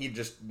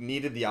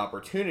needed the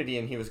opportunity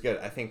and he was good.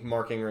 I think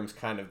Mark Ingram's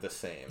kind of the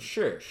same.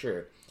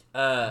 Sure.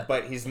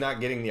 But he's not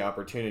getting the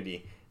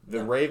opportunity.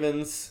 The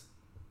Ravens,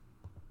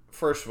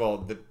 first of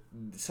all,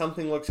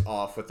 something looks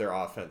off with their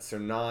offense. They're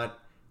not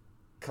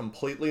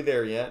completely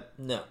there yet.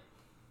 No.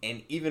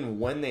 And even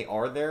when they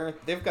are there,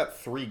 they've got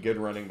 3 good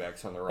running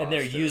backs on the roster. And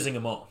they're using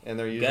them all.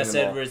 Gus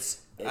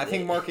Edwards. I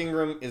think Mark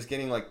Ingram is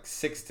getting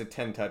 6 to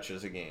 10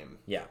 touches a game.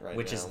 Yeah, right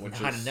which now,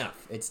 is not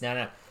enough. It's not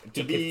enough.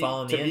 He could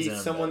fall in the end zone. To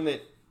be someone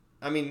that,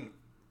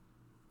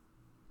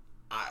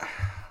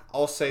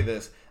 I'll say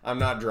this. I'm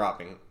not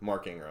dropping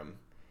Mark Ingram.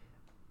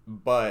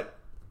 But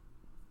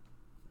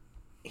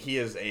he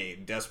is a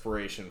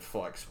desperation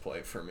flex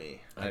play for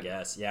me. I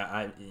guess,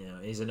 yeah.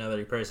 He's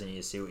another person.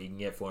 You see what you can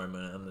get for him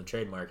on the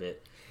trade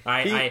market.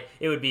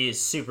 It would be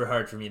super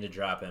hard for me to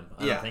drop him.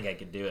 I don't think I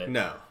could do it.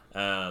 No.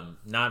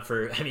 Not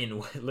for.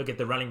 Look at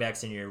the running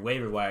backs in your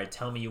waiver wire.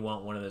 Tell me you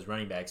want one of those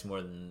running backs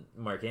more than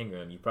Mark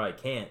Ingram. You probably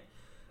can't.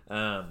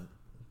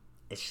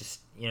 It's just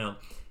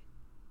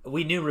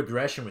we knew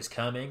regression was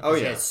coming. Oh yeah.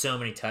 He had so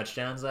many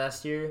touchdowns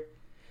last year.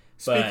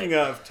 Speaking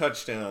of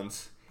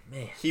touchdowns.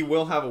 Man. He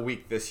will have a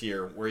week this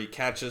year where he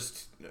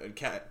catches a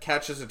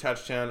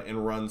touchdown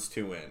and runs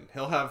 2 in.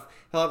 He'll have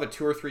a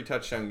 2 or 3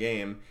 touchdown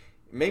game,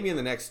 maybe in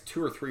the next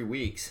 2 or 3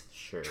 weeks.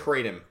 Sure.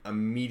 Trade him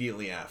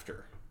immediately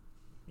after.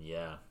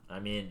 Yeah,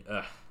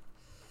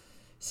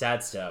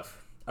 sad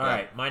stuff. All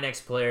right, my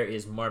next player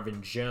is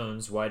Marvin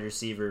Jones, wide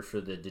receiver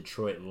for the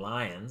Detroit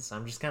Lions.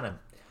 I'm just kind of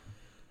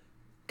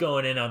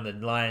going in on the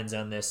Lions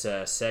on this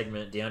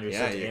segment. DeAndre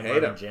said to him,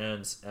 Marvin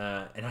Jones.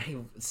 And it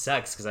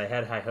sucks because I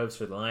had high hopes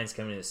for the Lions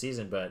coming into the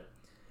season, but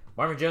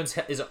Marvin Jones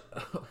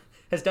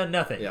has done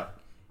nothing. Yeah.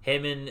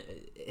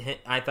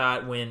 I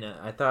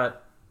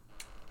thought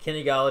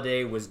Kenny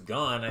Golladay was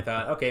gone, I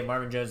thought, okay,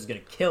 Marvin Jones is going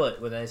to kill it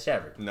with Matthew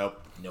Stafford.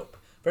 Nope.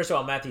 First of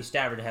all, Matthew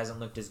Stafford hasn't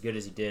looked as good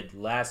as he did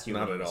last year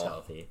when he was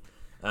healthy.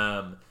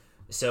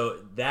 So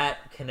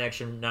that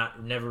connection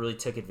never really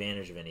took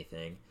advantage of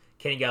anything.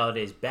 Kenny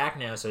Galladay's back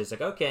now, so he's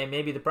like, okay,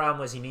 maybe the problem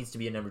was he needs to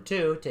be a number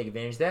 2. Take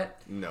advantage of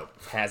that. Nope.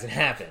 Hasn't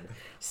happened.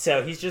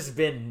 So he's just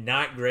been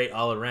not great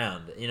all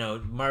around.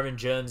 Marvin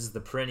Jones is the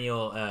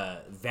perennial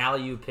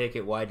value pick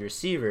at wide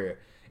receiver,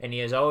 and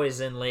he is always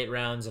in late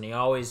rounds, and he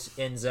always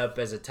ends up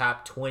as a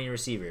top 20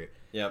 receiver.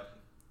 Yep.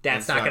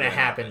 That's not going to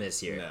happen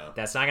this year. No.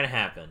 That's not going to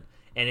happen.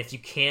 And if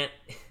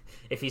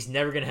he's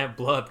never going to have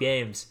blow-up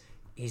games,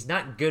 he's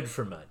not good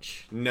for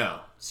much. No.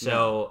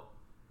 So,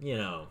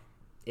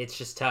 it's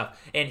just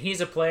tough. And he's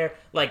a player,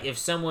 if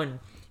someone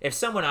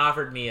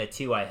offered me a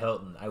T.Y.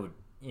 Hilton, I would,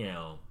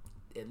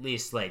 at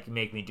least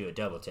make me do a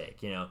double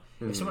take,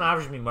 If someone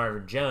offers me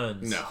Marvin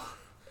Jones, no.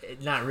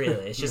 not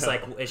really. It's just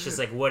like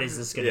what is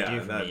this going to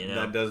do for me?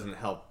 That doesn't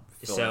help.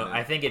 So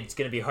I think it's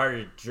going to be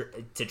harder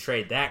to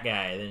trade that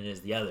guy than it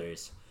is the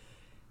others.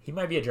 He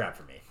might be a drop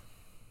for me.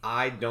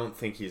 I don't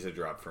think he's a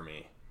drop for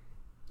me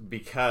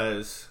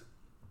because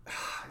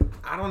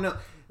I don't know.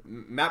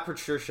 Matt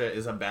Patricia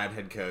is a bad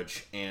head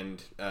coach,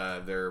 and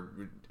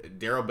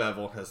Darrell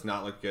Bevell has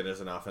not looked good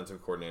as an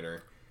offensive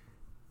coordinator.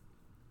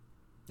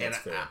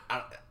 That's and fair.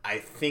 I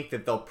think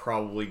that they'll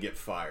probably get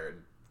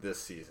fired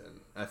this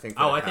season. I think.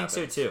 I think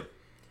so too.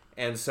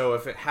 And so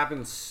if it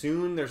happens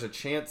soon, there's a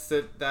chance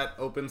that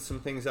opens some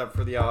things up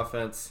for the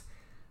offense.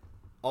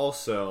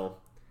 Also,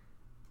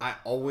 I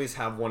always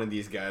have one of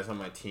these guys on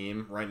my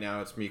team. Right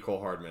now, it's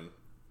Mecole Hardman.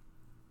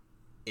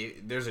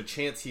 There's a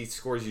chance he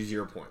scores you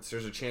 0 points.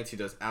 There's a chance he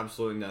does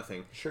absolutely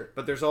nothing. Sure.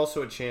 But there's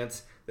also a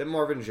chance that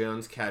Marvin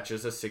Jones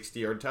catches a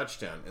 60-yard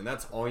touchdown, and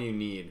that's all you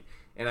need.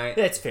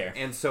 That's fair.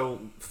 And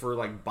so for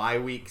like bye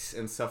weeks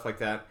and stuff like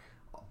that,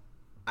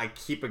 I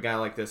keep a guy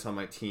like this on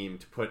my team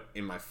to put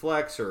in my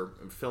flex or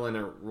fill in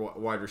a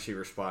wide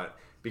receiver spot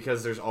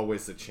because there's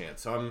always the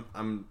chance. So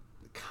I'm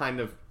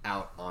kind of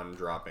out on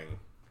dropping.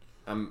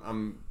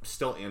 I'm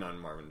still in on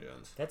Marvin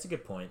Jones. That's a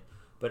good point.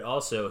 But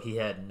also, he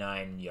had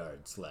 9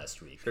 yards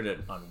last week. Sure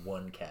did. On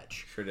 1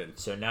 catch. Sure did.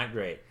 So not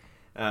great.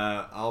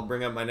 I'll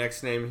bring up my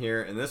next name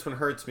here, and this one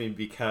hurts me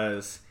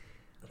because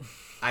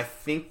I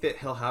think that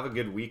he'll have a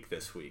good week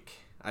this week.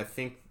 I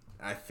think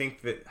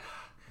that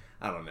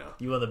I don't know.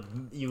 You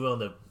willing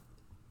to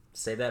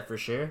say that for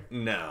sure?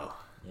 No.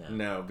 Yeah.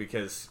 No,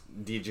 because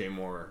DJ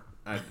Moore.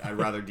 I'd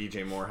rather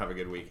DJ Moore have a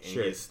good week, and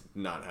Sure. he's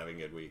not having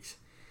good weeks.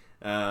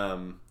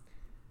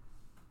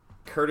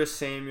 Curtis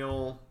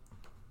Samuel.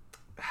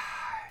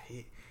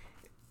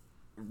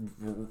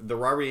 The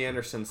Robbie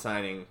Anderson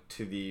signing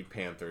to the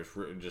Panthers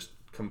just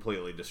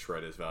completely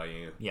destroyed his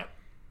value. Yeah.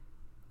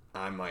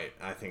 I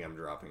think I'm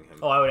dropping him.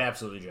 Oh, I would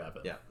absolutely drop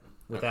it. Yeah.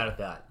 Without a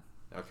thought.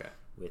 Okay.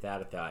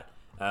 Without a thought.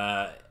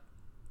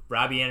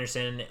 Robbie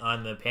Anderson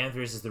on the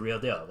Panthers is the real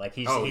deal. Like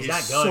he's not going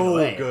so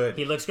away. good.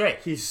 He looks great.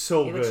 He's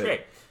so He good. looks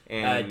great.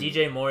 And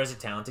DJ Moore is a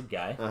talented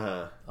guy.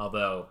 uh-huh.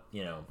 Although,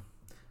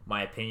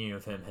 my opinion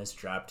of him has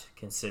dropped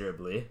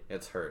considerably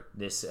It's hurt.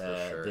 this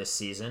sure. this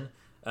season.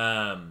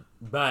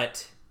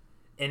 But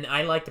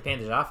I like the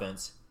Panthers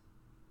offense.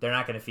 They're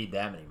not going to feed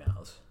that many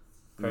mouths.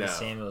 Curtis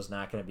Samuel is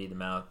not going to be the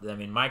mouth. I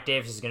mean, Mike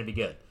Davis is going to be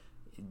good.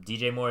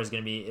 DJ Moore is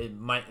going to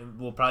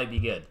will probably be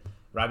good.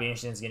 Robbie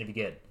Anderson is going to be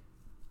good.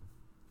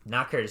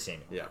 Not Curtis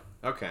Samuel. Yeah.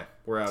 Okay.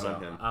 We're out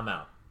on him. I'm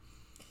out.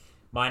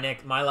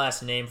 My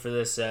last name for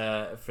this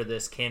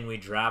Can We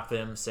Drop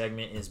Him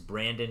segment is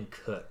Brandon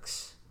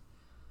Cooks,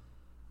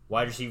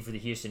 wide receiver for the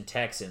Houston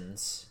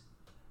Texans.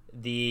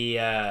 The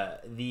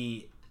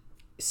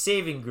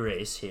saving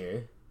grace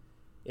here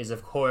is,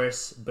 of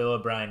course, Bill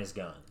O'Brien is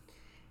gone.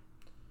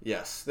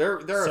 Yes, there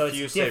are So a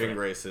few it's saving different.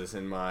 graces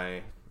in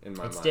my It's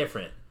mind.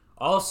 different.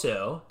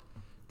 Also,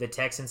 the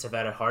Texans have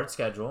had a hard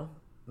schedule.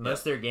 Most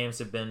of their games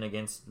have been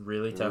against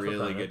really tough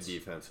Really good opponents.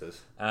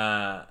 defenses.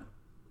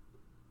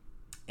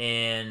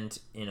 And,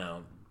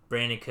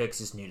 Brandon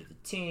Cooks is new to the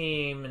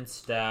team and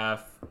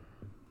stuff.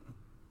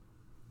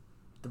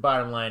 The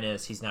bottom line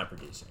is he's not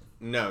producing.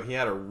 No, he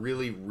had a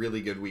really,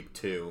 really good week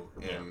too,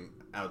 and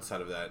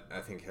outside of that, I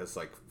think has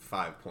like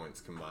 5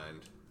 points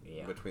combined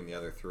between the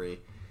other 3.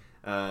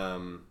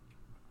 The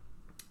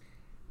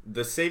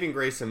saving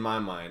grace in my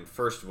mind,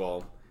 first of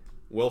all,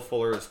 Will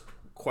Fuller is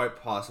quite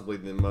possibly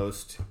the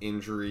most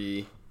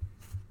injury-prone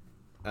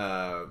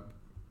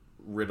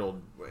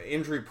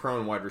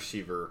wide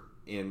receiver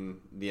in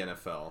the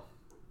NFL.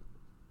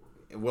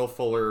 Will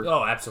Fuller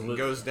absolutely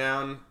goes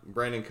down.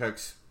 Brandon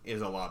Cooks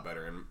is a lot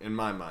better in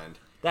my mind.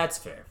 That's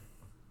fair.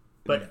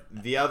 But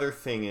the other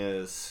thing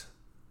is,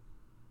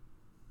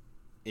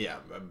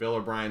 Bill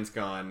O'Brien's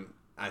gone.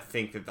 I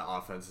think that the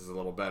offense is a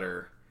little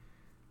better,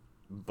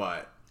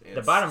 but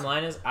the bottom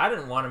line is I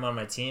didn't want him on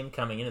my team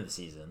coming into the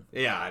season.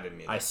 Yeah, I didn't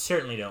either. I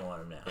certainly don't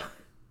want him now.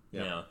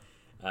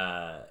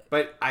 Yeah.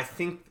 But I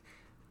think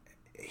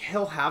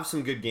he'll have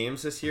some good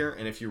games this year,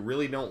 and if you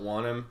really don't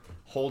want him,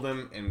 hold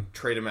him and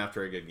trade him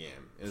after a good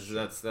game.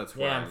 That's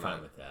where I'm I'm fine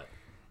at. with that.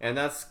 And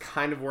that's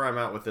kind of where I'm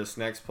at with this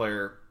next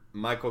player,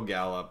 Michael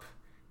Gallup.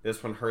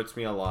 This one hurts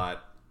me a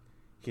lot.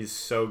 He's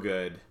so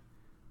good,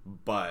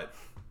 but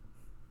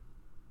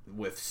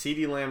with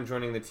CeeDee Lamb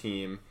joining the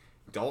team,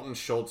 Dalton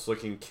Schultz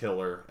looking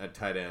killer at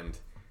tight end,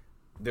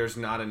 there's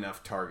not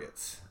enough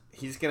targets.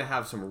 He's gonna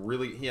have some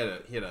really. He had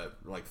a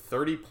like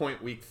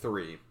 30-point week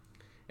 3,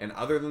 and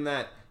other than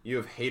that, you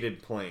have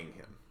hated playing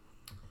him.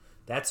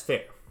 That's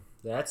fair.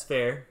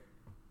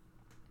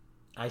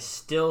 I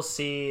still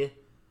see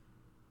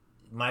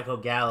Michael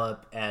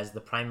Gallup as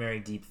the primary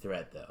deep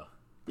threat, though.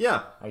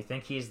 Yeah. I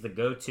think he's the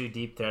go-to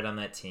deep threat on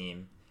that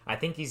team. I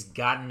think he's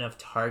got enough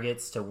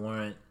targets to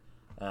warrant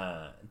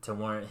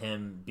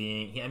him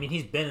being. I mean,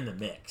 he's been in the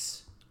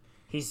mix.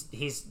 He's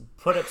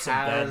put up some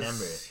bad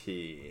numbers.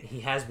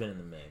 He has been in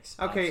the mix.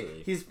 Okay,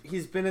 absolutely.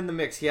 he's been in the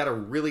mix. He had a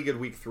really good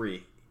week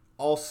 3.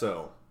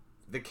 Also,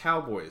 the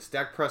Cowboys,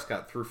 Dak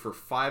Prescott threw for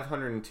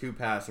 502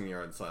 passing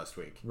yards last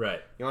week.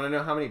 Right. You want to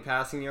know how many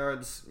passing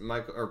yards,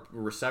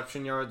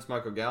 reception yards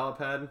Michael Gallup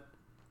had?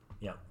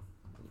 Yeah.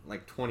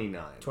 Like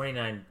 29.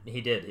 29.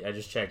 He did. I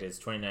just checked. It's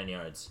 29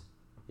 yards.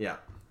 Yeah.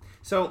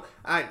 So,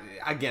 I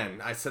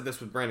said this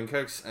with Brandon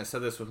Cooks. I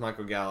said this with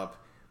Michael Gallup.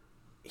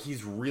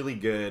 He's really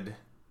good,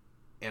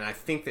 and I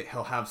think that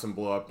he'll have some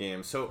blow-up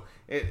games. So,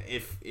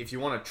 if you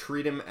want to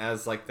treat him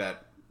as like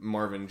that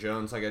Marvin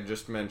Jones, like I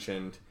just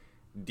mentioned,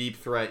 deep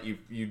threat,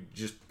 you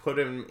just put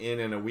him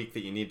in a week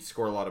that you need to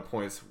score a lot of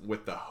points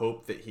with the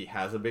hope that he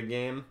has a big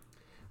game,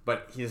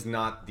 but he's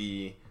not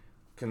the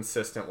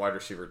consistent wide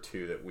receiver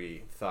 2 that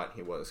we thought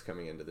he was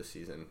coming into the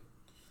season.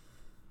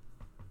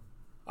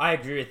 I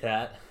agree with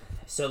that.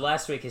 So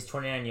last week, his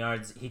 29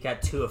 yards, he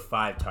got 2 of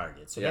 5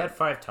 targets. So he had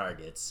 5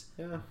 targets.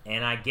 Yeah.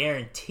 And I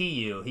guarantee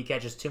you, he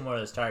catches 2 more of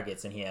those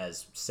targets and he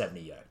has 70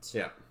 yards.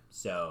 Yeah.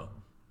 So,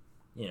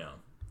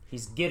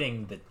 he's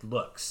getting the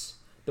looks.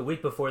 The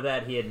week before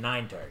that, he had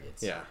 9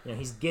 targets. Yeah.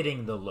 He's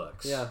getting the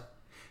looks. Yeah.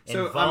 And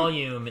So,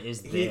 volume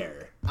is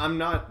there. I'm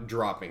not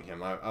dropping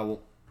him.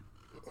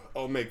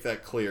 I'll make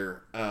that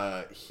clear.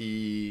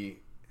 He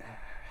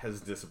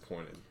has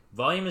disappointed.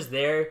 Volume is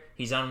there.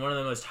 He's on one of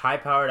the most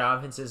high-powered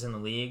offenses in the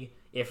league,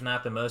 if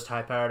not the most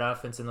high-powered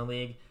offense in the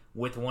league,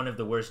 with one of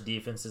the worst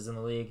defenses in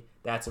the league.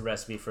 That's a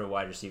recipe for a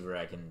wide receiver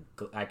I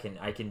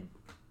can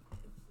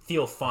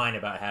feel fine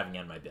about having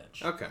on my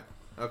bench. Okay.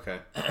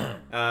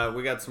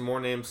 We got some more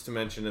names to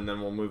mention, and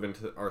then we'll move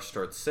into our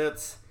start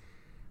sits.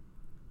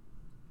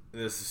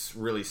 This is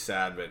really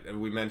sad, but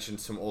we mentioned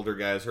some older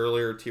guys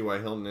earlier, T.Y.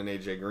 Hilton and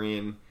A.J.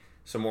 Green.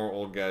 Some more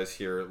old guys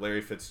here.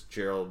 Larry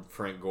Fitzgerald,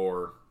 Frank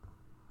Gore.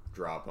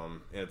 Drop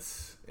them.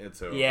 It's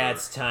over. Yeah,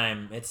 it's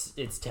time.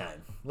 It's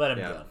time. Let them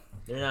go.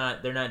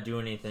 They're not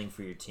doing anything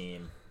for your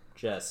team.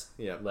 Just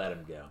let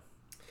them go.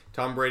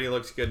 Tom Brady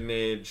looks good in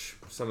age.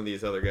 Some of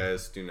these other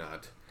guys do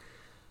not.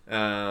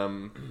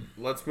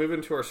 Let's move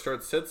into our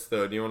start sits,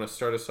 though. Do you want to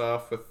start us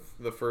off with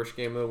the first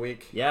game of the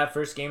week? Yeah,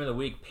 first game of the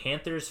week.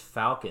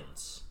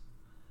 Panthers-Falcons.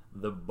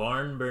 The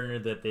barn burner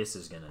that this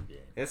is going to be.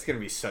 It's going to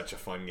be such a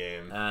fun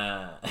game.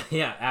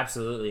 Yeah,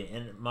 absolutely.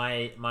 And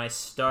my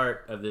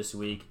start of this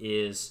week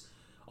is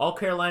all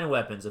Carolina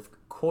weapons. Of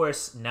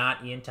course,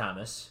 not Ian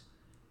Thomas.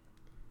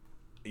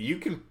 You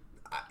can...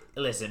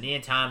 Listen,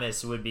 Ian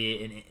Thomas would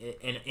be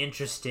an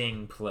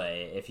interesting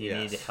play if you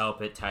need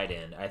help at tight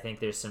end. I think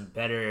there's some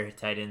better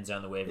tight ends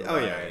on the waiver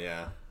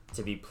wire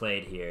to be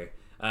played here.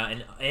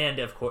 And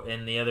of course,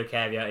 and the other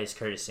caveat is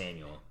Curtis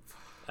Samuel,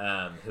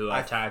 who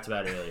I talked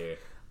about earlier.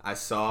 I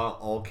saw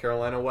all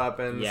Carolina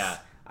weapons. Yeah.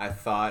 I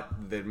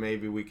thought that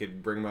maybe we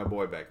could bring my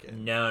boy back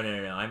in. No.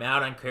 I'm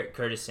out on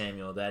Curtis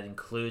Samuel. That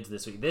includes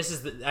this week. This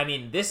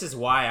is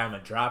why I'm a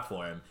drop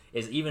for him.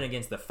 Is even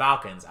against the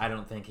Falcons, I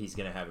don't think he's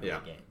going to have a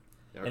good game.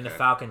 Okay. And the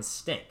Falcons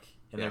stink,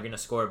 and they're going to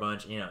score a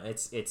bunch.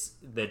 It's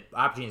the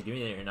opportunity's going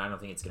to be there, and I don't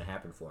think it's going to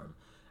happen for him.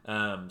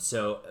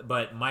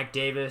 But Mike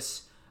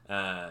Davis,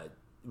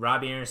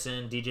 Robbie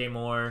Anderson, DJ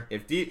Moore.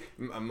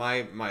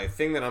 My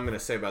thing that I'm going to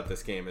say about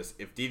this game is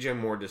if DJ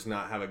Moore does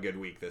not have a good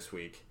week this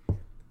week,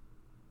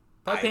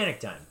 probably panic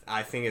time.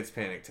 I think it's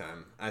panic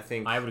time.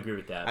 I would agree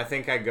with that. I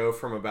think I go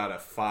from about a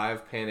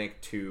 5 panic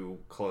to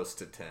close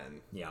to 10.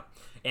 Yeah.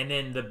 And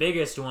then the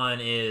biggest one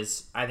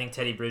is I think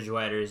Teddy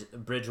Bridgewater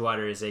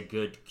is a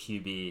good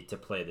QB to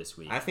play this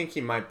week. I think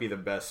he might be the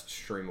best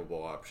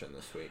streamable option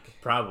this week.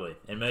 Probably.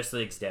 In most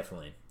leagues,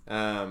 definitely.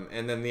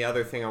 And then the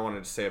other thing I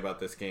wanted to say about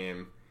this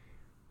game,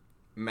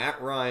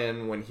 Matt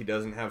Ryan, when he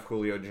doesn't have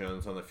Julio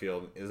Jones on the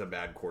field, is a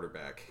bad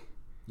quarterback.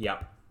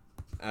 Yep.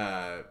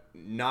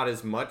 Not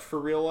as much for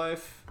real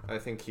life. I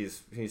think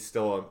he's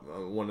still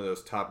one of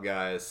those top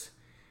guys.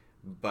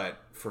 But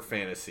for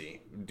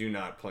fantasy, do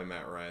not play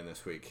Matt Ryan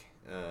this week.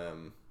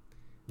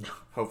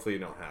 Hopefully you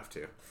don't have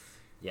to.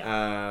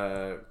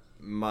 Yeah.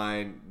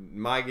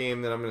 My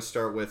game that I'm going to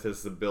start with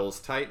is the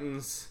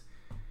Bills-Titans.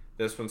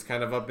 This one's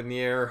kind of up in the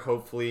air.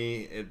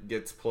 Hopefully it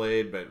gets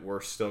played, but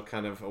we're still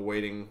kind of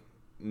awaiting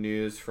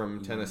news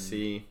from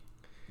Tennessee.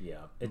 Yeah,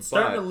 it's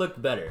starting to look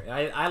better.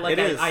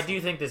 I do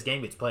think this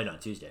game gets played on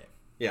Tuesday.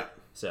 Yeah.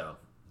 So,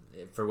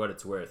 for what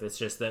it's worth, it's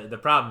just the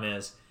problem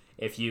is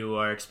if you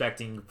are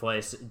expecting to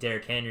play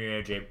Derrick Henry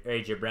or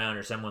AJ Brown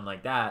or someone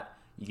like that,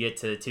 you get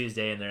to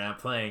Tuesday and they're not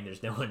playing.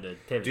 There's no one to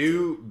pivot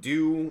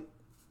to.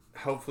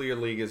 Hopefully your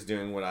league is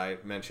doing what I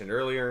mentioned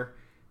earlier.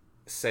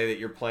 Say that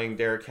you're playing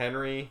Derrick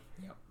Henry.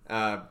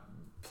 Yep.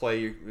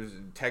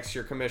 Text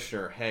your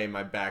commissioner. Hey,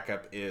 my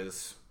backup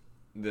is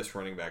this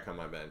running back on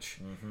my bench.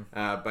 Mm-hmm.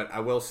 But I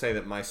will say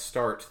that my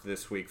start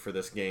this week for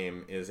this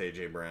game is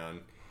AJ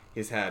Brown.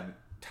 He's had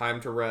time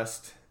to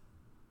rest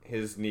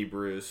his knee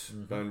bruise,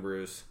 bone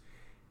bruise.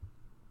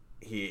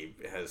 He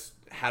has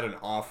had an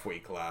off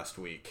week last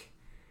week,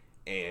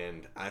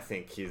 and I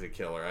think he's a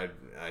killer.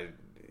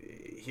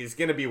 He's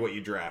going to be what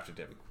you drafted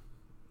him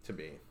to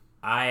be.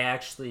 I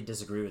actually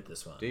disagree with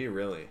this one. Do you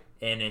really?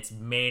 And it's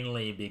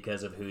mainly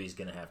because of who he's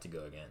going to have to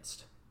go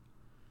against.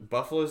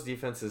 Buffalo's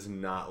defense has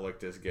not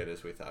looked as good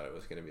as we thought it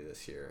was going to be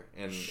this year,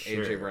 and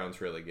Sure. AJ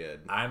Brown's really good.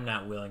 I'm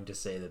not willing to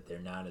say that they're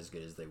not as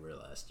good as they were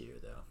last year,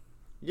 though.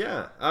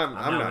 Yeah, I'm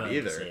not willing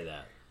either. to say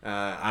that.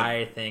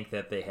 I I think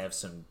that they have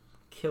some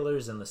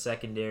killers in the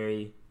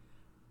secondary.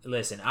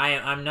 Listen,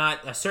 I'm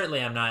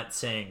not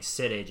saying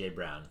sit AJ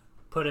Brown.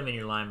 Put him in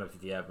your lineup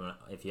if you have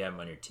him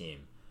on your team.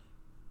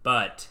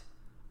 But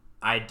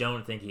I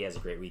don't think he has a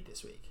great week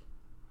this week.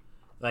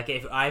 Like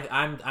if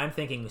I'm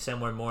thinking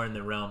somewhere more in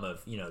the realm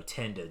of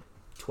 10 to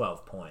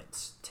 12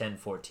 points, 10,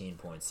 14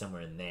 points,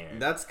 somewhere in there.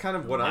 That's kind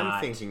of what I'm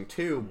thinking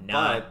too.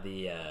 But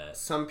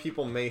some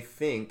people may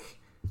think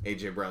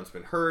AJ Brown's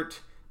been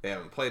hurt. They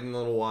haven't played in a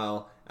little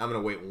while. I'm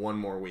gonna wait one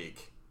more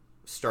week.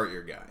 Start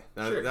your guy.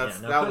 Sure,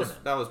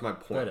 That was my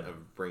point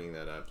of bringing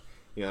that up.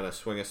 You gotta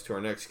swing us to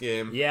our next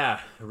game.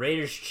 Yeah,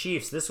 Raiders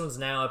Chiefs. This one's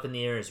now up in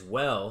the air as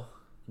well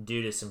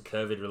due to some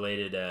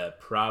COVID-related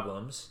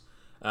problems.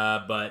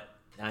 But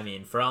I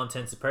mean, for all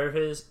intents and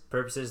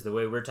purposes, the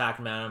way we're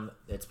talking about them,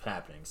 it's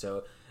happening.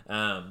 So,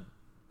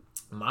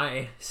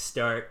 my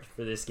start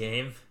for this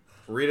game.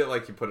 Read it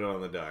like you put it on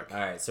the doc. All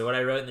right. So what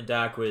I wrote in the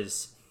doc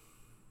was,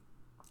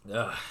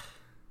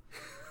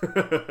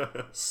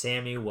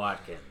 Sammy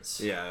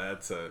Watkins. Yeah,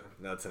 that's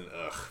an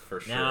ugh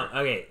for sure. Now,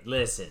 okay,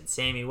 listen.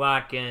 Sammy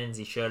Watkins.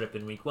 He showed up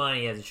in week 1.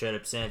 He hasn't showed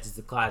up since. It's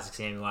the classic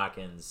Sammy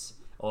Watkins.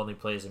 Only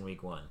plays in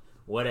week 1.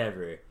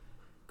 Whatever.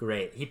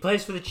 Great. He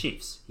plays for the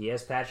Chiefs. He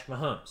has Patrick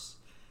Mahomes.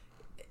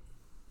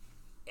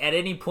 At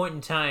any point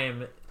in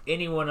time,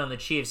 anyone on the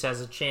Chiefs has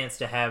a chance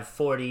to have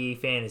 40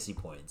 fantasy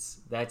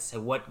points. That's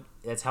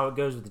how it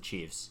goes with the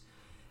Chiefs.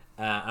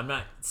 I'm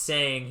not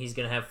saying he's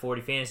going to have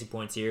 40 fantasy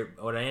points here.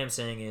 What I am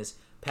saying is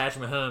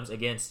Patrick Mahomes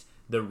against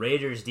the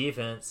Raiders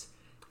defense.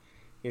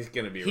 He's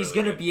going to be. He's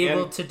going to be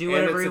able to do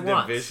whatever he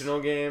wants. And it's a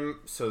divisional game,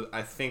 so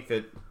I think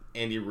that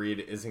Andy Reid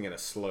isn't going to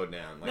slow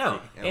down.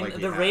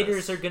 The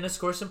Raiders are going to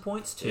score some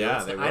points too.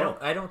 Yeah, they will.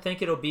 I don't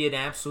think it'll be an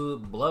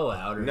absolute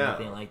blowout or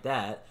anything like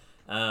that.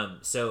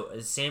 So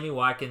Sammy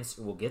Watkins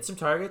will get some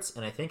targets,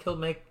 and I think he'll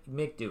make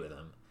do with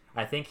them.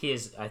 I think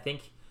he's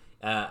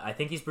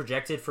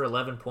projected for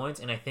 11 points,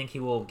 and I think he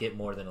will get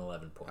more than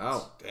 11 points.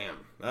 Oh, damn!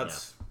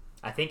 That's. Yeah.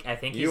 I think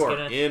he's you are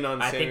gonna. in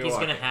on I Sammy think he's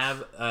Watkins.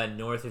 gonna have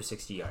north of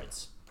 60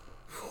 yards.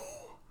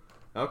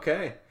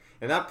 Okay,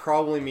 and that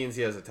probably means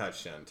he has a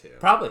touchdown too.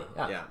 Probably,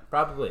 yeah.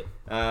 Probably.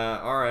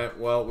 All right.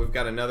 Well, we've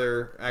got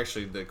another.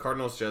 Actually, the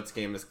Cardinals Jets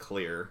game is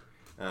clear.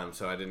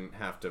 So I didn't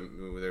have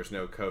to. There's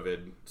no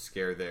COVID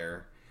scare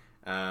there.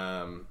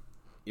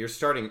 You're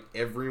starting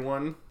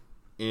everyone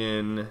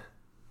in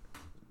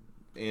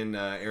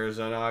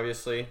Arizona.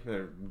 Obviously,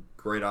 they're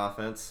great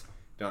offense.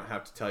 Don't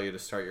have to tell you to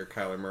start your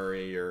Kyler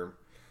Murray or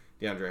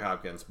DeAndre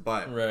Hopkins,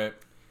 but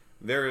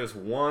there is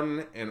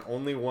one and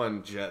only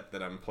one Jet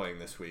that I'm playing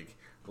this week.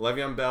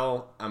 Le'Veon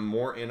Bell. I'm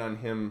more in on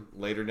him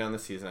later down the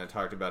season. I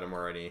talked about him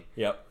already.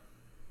 Yep.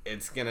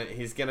 He's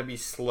gonna be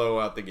slow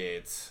out the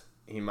gates.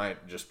 He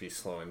might just be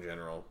slow in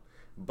general.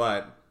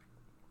 But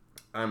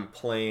I'm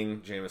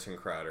playing Jamison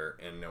Crowder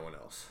and no one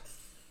else.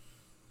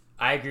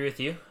 I agree with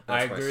you.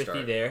 That's I agree with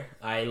you there.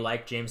 I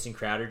like Jamison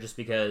Crowder just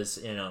because,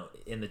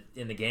 in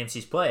the games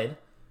he's played,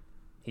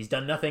 he's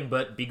done nothing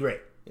but be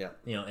great. Yeah.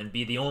 And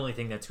be the only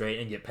thing that's great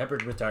and get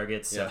peppered with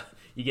targets. Yeah. So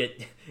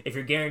if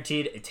you're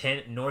guaranteed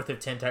north of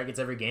 10 targets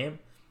every game,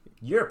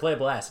 you're a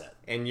playable asset.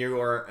 And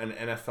you are an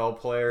NFL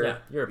player. Yeah,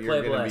 you're a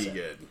playable gonna asset. Be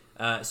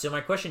good. So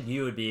my question to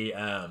you would be,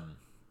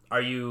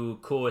 are you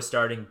cool with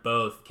starting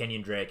both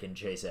Kenyon Drake and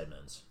Chase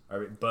Edmonds?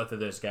 Are both of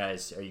those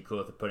guys, are you cool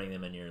with putting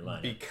them in your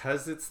lineup?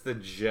 Because it's the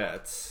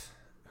Jets,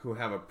 who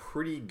have a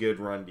pretty good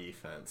run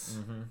defense,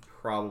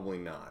 probably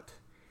not.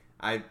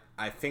 I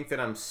think that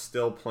I'm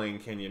still playing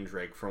Kenyon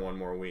Drake for one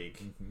more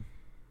week.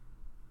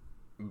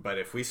 But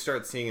if we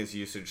start seeing his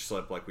usage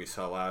slip like we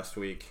saw last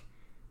week,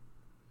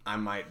 I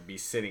might be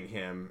sitting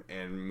him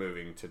and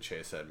moving to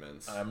Chase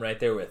Edmonds. I'm right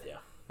there with you.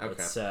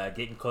 Okay. It's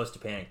getting close to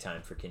panic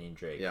time for Kenyon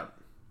Drake. Yeah.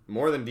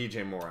 More than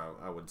DJ Moore,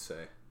 I would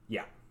say.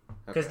 Yeah.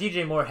 Because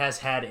DJ Moore has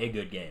had a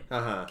good game.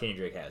 Uh-huh. Kenyon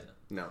Drake hasn't.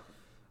 No.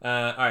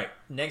 All right.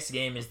 Next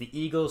game is the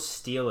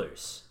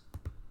Eagles-Steelers.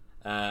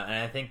 And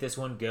I think this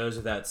one goes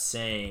without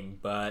saying,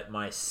 but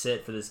my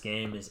sit for this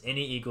game is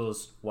any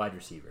Eagles wide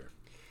receiver.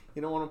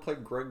 You don't want to play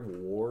Greg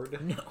Ward?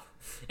 No.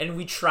 And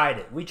we tried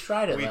it. We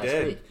tried it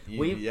last week.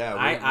 We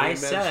I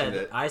mentioned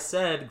it. I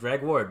said,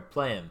 Greg Ward,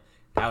 play him.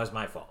 That was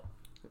my fault.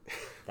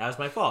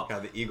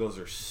 God, the Eagles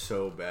are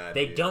so bad.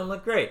 They don't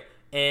look great.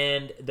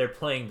 And they're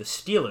playing the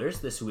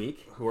Steelers this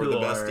week. Who are the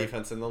best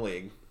defense in the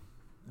league.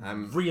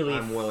 I'm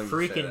willing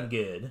freaking to say that.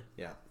 good.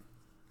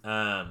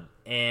 Yeah.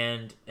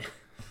 And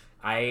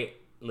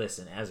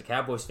listen, as a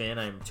Cowboys fan,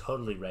 I'm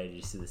totally ready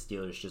to see the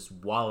Steelers just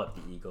wallop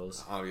the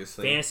Eagles.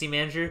 Obviously. Fantasy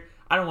manager,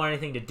 I don't want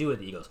anything to do with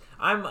the Eagles.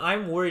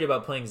 I'm worried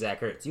about playing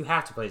Zach Ertz. You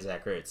have to play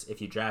Zach Ertz if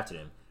you drafted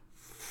him.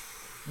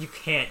 You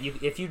can't.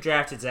 If you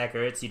drafted Zach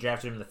Ertz, you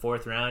drafted him in the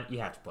 4th round, you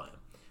have to play him.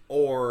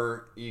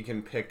 Or you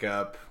can pick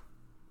up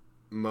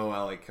Mo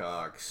Alley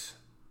Cox.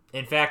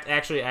 In fact,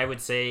 actually, I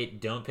would say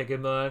don't pick up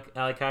Mo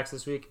Alley Cox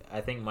this week.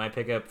 I think my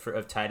pickup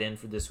of tight end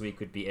for this week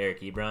would be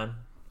Eric Ebron.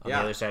 on the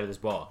other side of this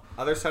ball.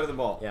 Other side of the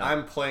ball. Yeah.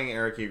 I'm playing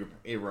Eric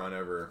Ebron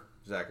over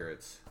Zach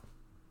Ertz.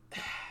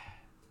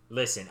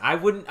 Listen, I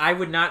would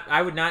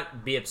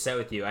not be upset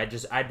with you.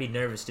 I'd be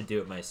nervous to do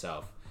it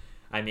myself.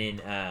 I mean,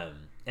 and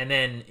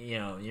then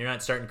you're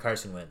not starting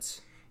Carson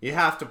Wentz. You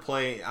have to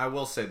play. I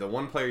will say the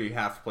one player you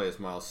have to play is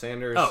Miles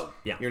Sanders. Oh,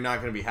 yeah. You're not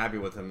going to be happy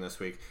with him this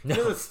week. No.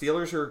 You know the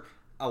Steelers are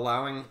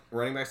allowing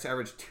running backs to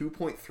average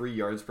 2.3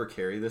 yards per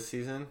carry this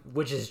season,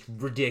 Which is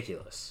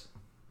ridiculous.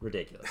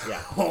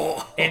 Yeah.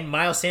 Oh. And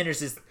Miles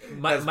Sanders is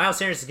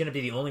going to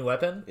be the only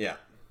weapon. Yeah.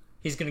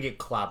 He's going to get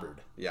clobbered.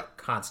 Yeah.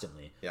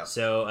 Constantly. Yeah.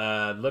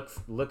 So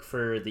look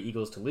for the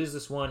Eagles to lose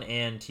this one,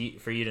 and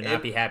for you to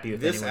not be happy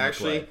with this. anyone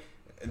Actually, to play.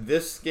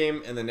 this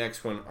game and the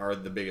next one are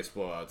the biggest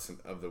blowouts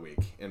of the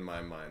week in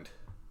my mind.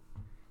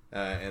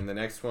 And the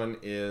next one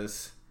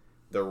is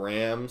the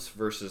Rams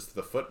versus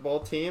the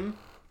football team.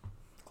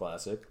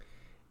 Classic.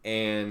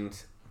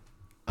 And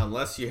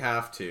unless you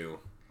have to,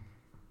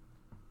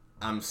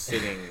 I'm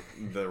sitting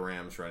the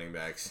Rams running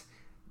backs.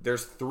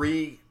 There's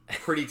 3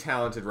 pretty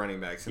talented running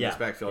backs in this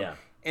backfield. Yeah.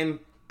 And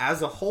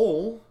as a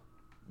whole,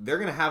 they're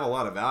going to have a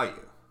lot of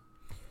value.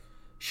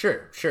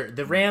 Sure.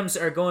 The Rams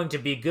are going to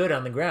be good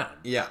on the ground.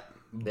 Yeah.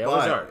 They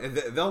always are.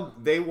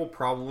 They will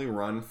probably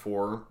run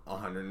for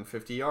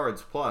 150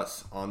 yards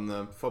plus on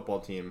the football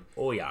team.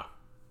 Oh, yeah.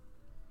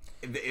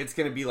 It's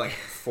going to be like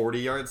 40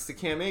 yards to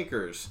Cam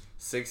Akers,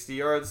 60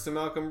 yards to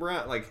Malcolm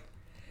Brown.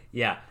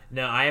 Yeah.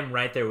 No, I am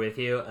right there with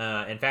you.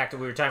 In fact,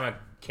 we were talking about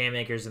Cam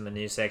Akers in the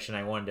news section.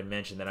 I wanted to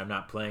mention that I'm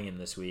not playing him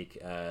this week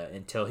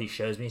until he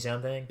shows me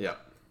something. Yeah.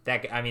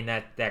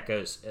 That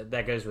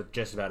goes with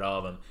just about all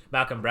of them.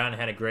 Malcolm Brown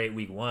had a great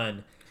week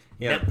 1.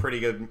 Yeah, pretty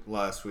good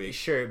last week.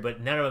 Sure,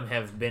 but none of them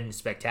have been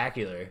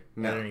spectacular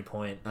No. at any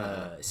point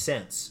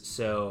since.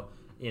 So,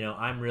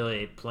 I'm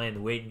really playing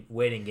the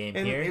waiting game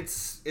And here.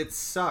 it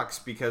sucks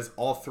because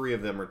all 3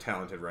 of them are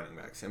talented running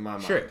backs in my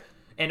mind. Sure.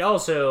 And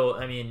also,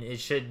 it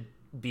should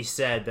be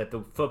said that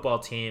the football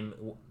team,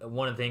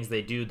 one of the things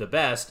they do the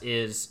best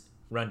is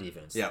run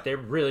defense. Yeah. They're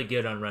really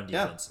good on run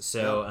defense. Yeah.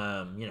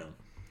 So,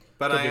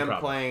 But could I be a am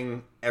problem.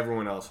 playing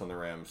everyone else on the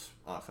Rams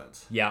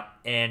offense. yeah.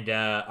 And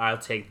I'll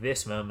take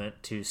this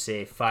moment to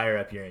say fire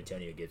up your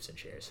Antonio Gibson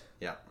shares.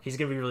 Yeah. He's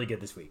going to be really good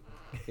this week.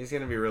 He's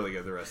going to be really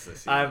good the rest of the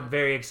season. I'm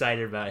very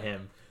excited about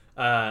him.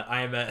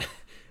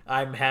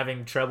 I'm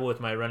having trouble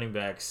with my running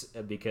backs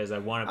because I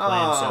want to play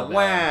him so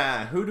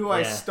bad. Who do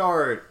I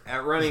start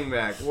at running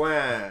back?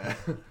 Wah.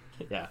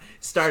 Yeah,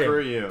 start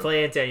Screw him. you.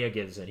 Play Antonio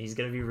Gibson. He's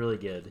going to be really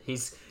good.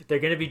 They're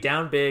going to be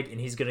down big, and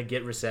he's going to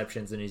get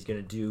receptions, and he's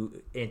going to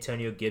do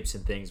Antonio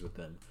Gibson things with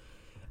them.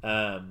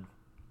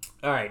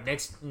 All right,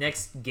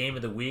 next game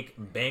of the week: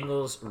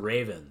 Bengals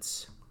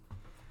Ravens.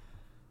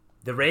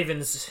 The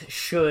Ravens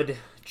should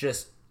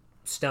just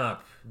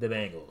stomp the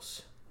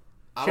Bengals.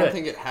 I don't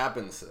think it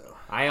happens, though.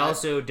 I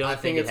also don't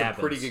think it it's happens.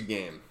 a pretty good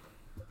game.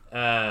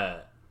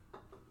 I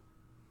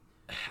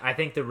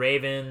think the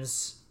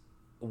Ravens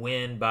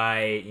win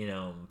by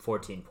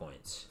 14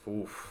 points.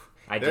 Oof.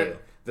 I do.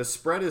 The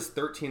spread is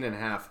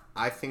 13.5.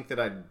 I think that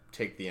I'd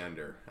take the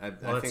under. I It's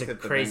think a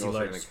that the crazy Bengals are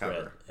large going to spread.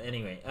 cover.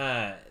 Anyway,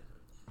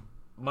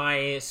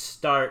 my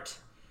start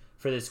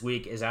for this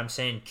week is I'm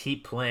saying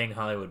keep playing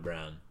Hollywood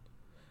Brown.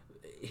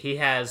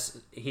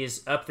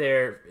 He's up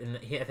there.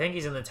 I think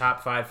he's in the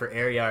top 5 for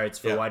air yards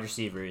for wide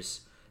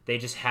receivers. They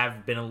just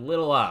have been a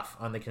little off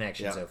on the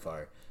connection so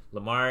far.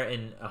 Lamar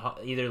and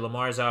either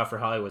Lamar's off or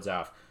Hollywood's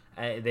off.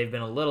 They've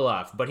been a little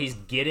off, but he's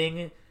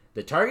getting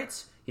the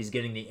targets. He's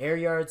getting the air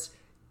yards.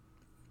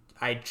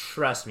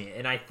 Trust me,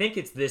 and I think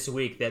it's this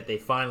week that they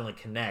finally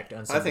connect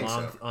on some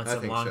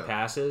long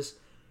passes.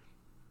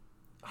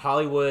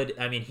 Hollywood,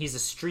 he's a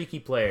streaky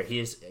player.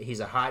 He's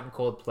a hot and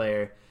cold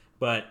player,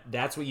 but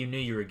that's what you knew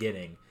you were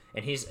getting.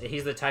 And he's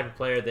the type of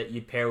player that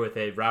you'd pair with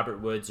a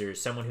Robert Woods or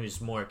someone who's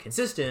more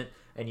consistent,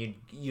 and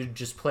you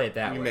just play it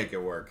that way. You make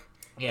it work.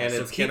 Yeah, and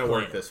so it's going to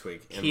work this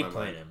week. Keep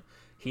playing him.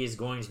 He is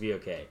going to be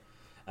okay.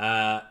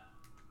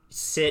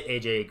 Sit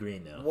AJ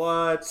Green though.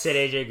 What? Sit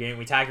AJ Green.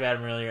 We talked about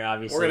him earlier.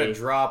 Obviously, we're going to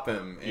drop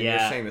him, and you're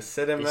saying to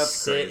sit him. That's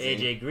sit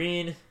crazy. AJ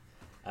Green.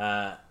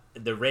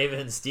 The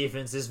Ravens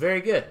defense is very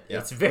good. Yeah.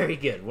 It's very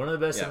good. One of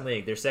the best in Yeah. the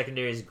league. Their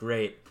secondary is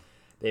great.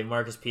 They have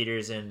Marcus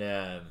Peters and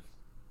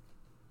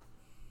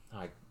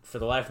for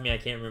the life of me, I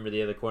can't remember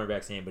the other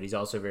cornerback's name, but he's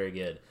also very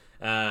good.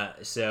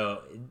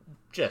 So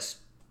just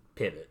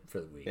pivot for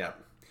the week. Yeah.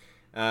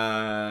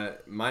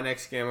 My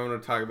next game I'm going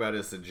to talk about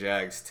is the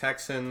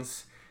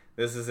Jags-Texans.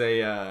 This is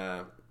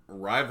a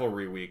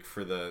rivalry week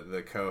for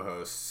the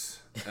co-hosts.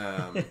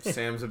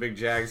 Sam's a big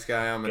Jags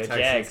guy. I'm a Go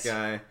Texans Jags.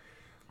 guy.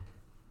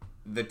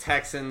 The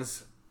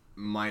Texans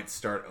might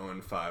start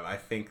 0-5. I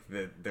think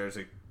that there's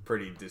a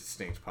pretty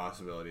distinct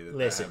possibility that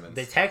that happens.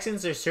 The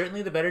Texans are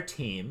certainly the better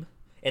team,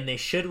 and they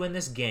should win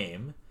this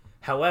game.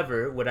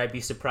 However, would I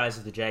be surprised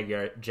if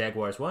the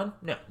Jaguars won?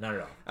 No, not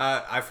at all.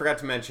 I forgot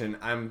to mention,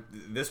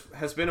 this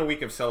has been a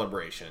week of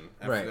celebration.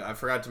 I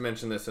forgot to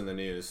mention this in the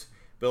news.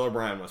 Bill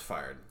O'Brien was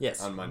fired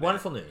on Monday.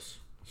 Wonderful news.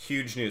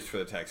 Huge news for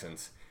the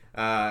Texans.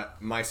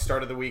 My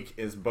start of the week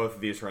is both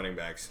of these running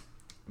backs.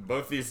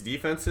 both these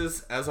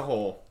defenses as a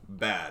whole,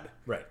 bad.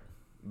 Right.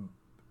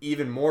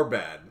 Even more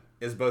bad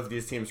is both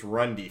these teams'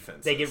 run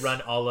defenses. They get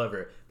run all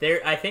over.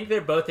 I think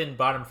they're both in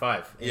bottom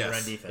 5 in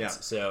run defense. Yeah.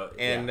 So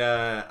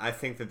I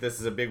think that this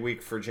is a big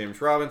week for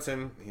James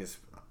Robinson. He's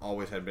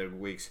always had big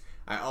weeks.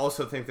 I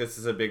also think this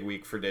is a big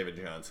week for David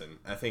Johnson.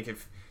 I think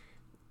if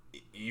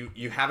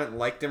you haven't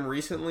liked him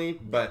recently,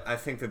 but I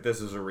think that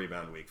this is a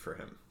rebound week for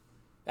him.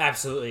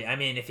 Absolutely. I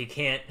mean, if he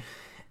can't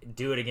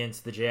do it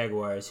against the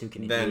Jaguars, who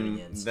can he do it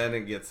against? Then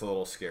it gets a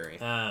little scary.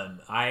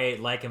 I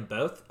like them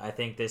both. I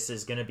think this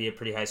is going to be a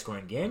pretty high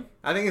scoring game.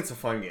 I think it's a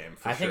fun game.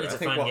 I think it's a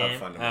fun game. Have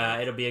fun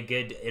tomorrow. It'll be a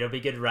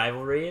good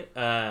rivalry.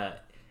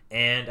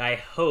 And I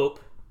hope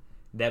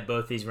that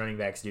both these running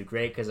backs do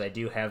great because I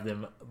do have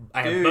them.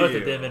 I have both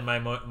of them in my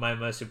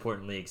most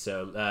important league.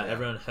 So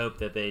everyone hope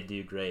that they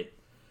do great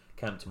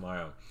come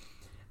tomorrow.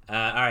 All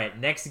right,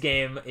 next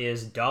game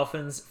is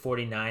Dolphins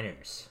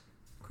 49ers.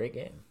 Great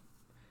game.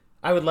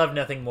 I would love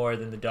nothing more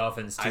than the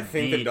Dolphins to beat... I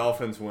think the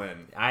Dolphins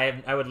win.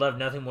 I would love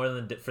nothing more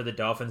than for the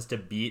Dolphins to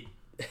beat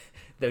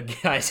the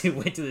guys who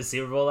went to the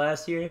Super Bowl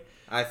last year.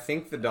 I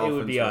think the Dolphins win. It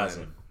would be win.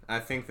 awesome. I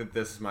think that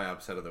this is my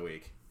upset of the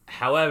week.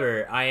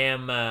 However, I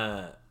am...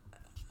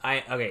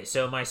 okay,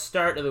 so my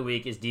start of the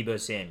week is Deebo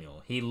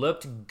Samuel. He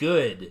looked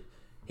good.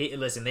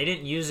 Listen, they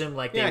didn't use him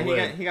like they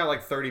would. He got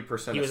like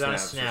 30% He was on a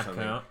snaps snap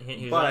count.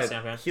 He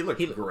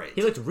looked great.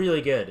 He looked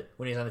really good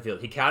when he was on the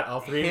field. He caught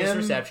all 3 of his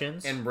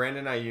receptions. And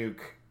Brandon Ayuk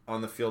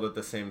on the field at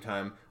the same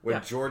time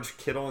with George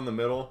Kittle in the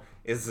middle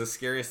is the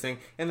scariest thing.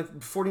 And the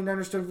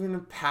 49ers don't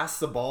even pass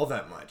the ball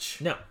that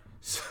much. No.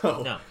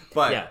 So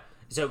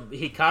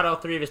he caught all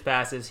 3 of his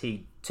passes.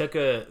 He took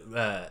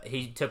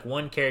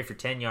one carry for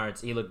 10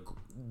 yards. He looked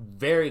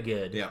very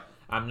good. Yeah.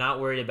 I'm not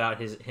worried about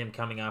him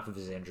coming off of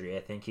his injury. I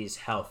think he's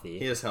healthy.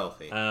 He is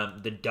healthy.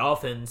 The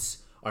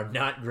Dolphins are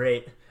not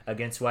great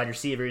against wide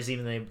receivers,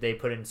 even though they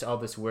put in all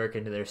this work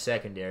into their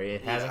secondary.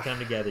 It hasn't come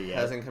together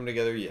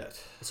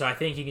yet. So I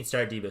think you can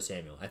start Deebo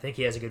Samuel. I think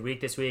he has a good week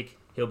this week.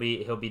 He'll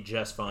be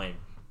just fine.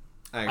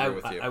 I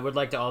agree with you. I would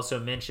like to also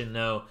mention,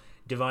 though,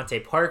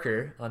 Devontae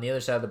Parker on the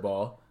other side of the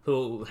ball,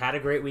 who had a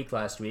great week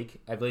last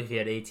week. I believe he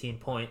had 18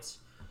 points.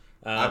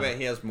 I bet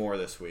he has more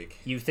this week.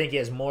 You think he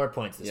has more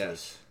points this week?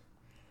 Yes.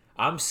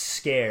 I'm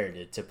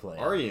scared to play.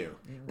 Are you?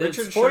 The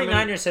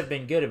 49ers have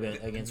been good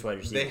against wide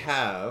receivers. They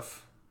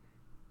have.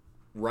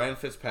 Ryan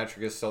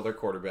Fitzpatrick is still their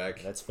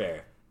quarterback. That's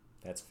fair.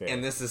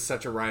 And this is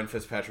such a Ryan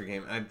Fitzpatrick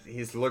game.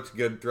 He's looked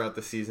good throughout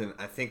the season.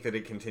 I think that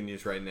it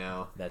continues right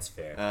now. That's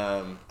fair.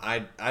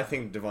 I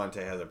think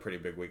Devontae has a pretty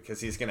big week because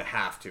he's going to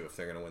have to if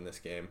they're going to win this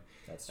game.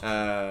 That's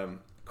true.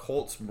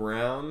 Colts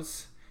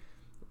Browns.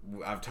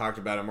 I've talked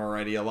about him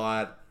already a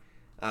lot.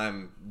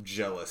 I'm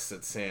jealous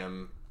that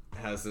Sam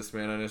has this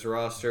man on his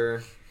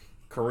roster.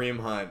 Kareem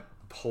Hunt,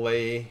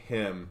 play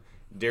him.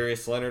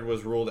 Darius Leonard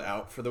was ruled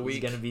out for the week.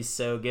 He's going to be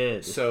so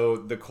good. So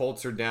the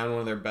Colts are down one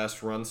of their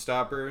best run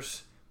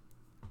stoppers.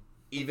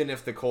 Even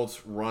if the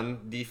Colts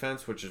run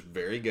defense, which is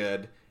very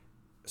good,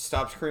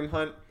 stops Kareem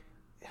Hunt,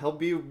 he'll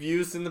be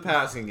used in the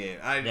passing game.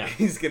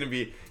 He's going to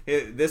be...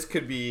 This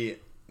could be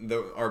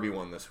the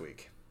RB1 this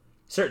week.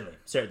 Certainly.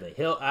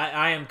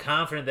 I am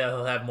confident that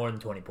he'll have more than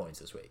 20 points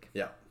this week.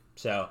 Yeah.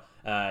 So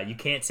you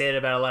can't say it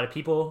about a lot of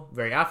people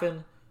very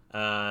often.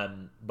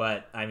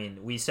 But, I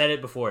mean, we said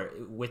it before.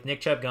 With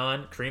Nick Chubb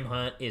gone, Kareem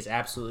Hunt is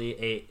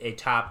absolutely a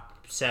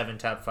top 7,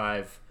 top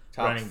 5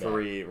 running back. Top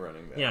 3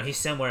 running back. He's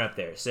somewhere up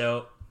there.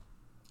 So,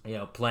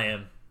 play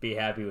him. Be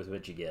happy with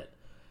what you get.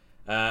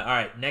 All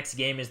right, next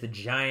game is the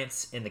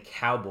Giants and the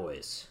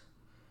Cowboys.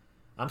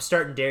 I'm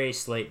starting Darius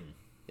Slayton.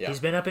 Yeah. He's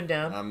been up and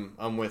down.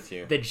 I'm with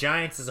you. The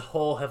Giants as a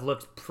whole have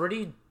looked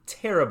pretty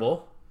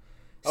terrible.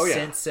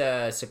 Since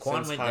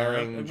Saquon went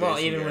down. Well,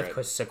 even with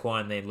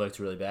Saquon, they looked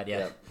really bad.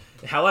 Yeah.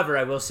 However,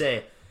 I will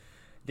say,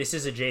 this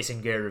is a Jason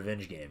Garrett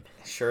revenge game.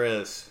 Sure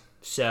is.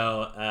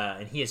 So,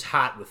 and he is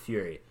hot with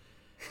fury,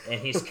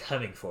 and he's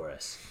coming for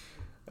us.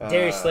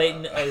 Darius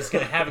Slayton is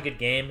going to have a good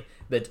game.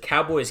 The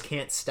Cowboys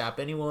can't stop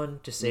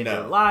anyone to save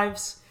their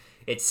lives.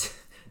 It's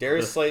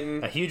Darius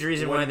Slayton. A huge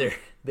reason why they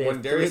when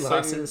have Darius 3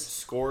 Slayton losses.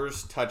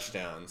 scores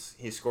touchdowns,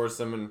 he scores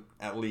them in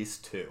at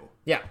least 2.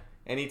 Yeah.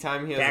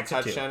 Anytime he has a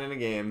touchdown in a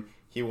game,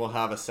 he will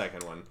have a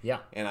second one. Yeah.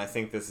 And I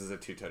think this is a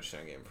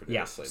 2-touchdown game for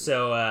Darius Slayton.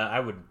 So I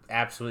would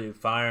absolutely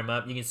fire him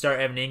up. You can start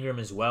Evan Ingram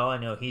as well. I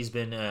know he's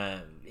been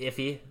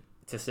iffy,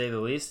 to say the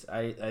least.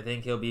 I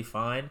think he'll be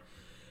fine.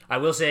 I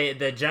will say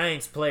the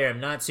Giants player I'm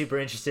not super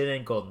interested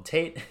in, Golden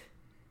Tate.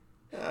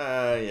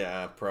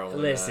 Yeah,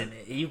 probably Listen,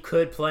 not. You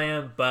could play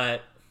him,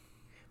 but...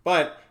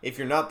 But if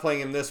you're not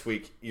playing him this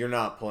week, you're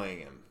not playing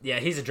him. Yeah,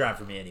 he's a drop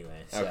for me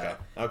anyway. So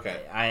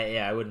Okay.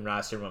 I wouldn't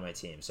roster him on my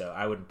team, so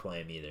I wouldn't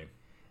play him either.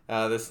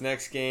 This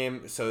next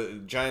game, so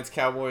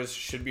Giants-Cowboys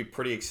should be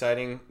pretty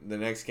exciting. The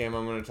next game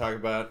I'm going to talk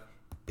about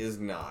is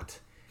not.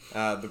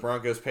 The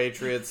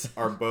Broncos-Patriots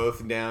are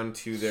both down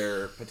to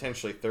their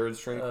potentially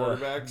third-string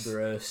quarterbacks,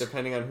 gross.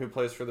 depending on who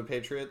plays for the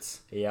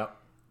Patriots. Yep.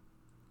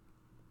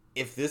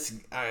 If this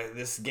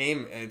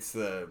game, it's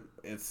the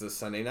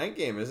Sunday night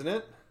game, isn't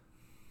it?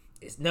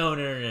 No.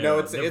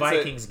 it's the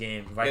Vikings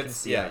game.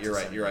 Vikings. Yeah, Seahawks you're is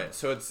right. Sunday You're night. right.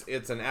 So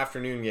it's an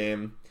afternoon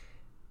game.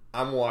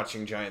 I'm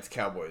watching Giants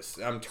Cowboys.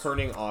 I'm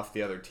turning off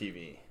the other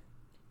TV.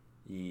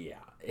 Yeah,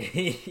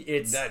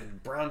 it's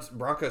That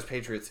Broncos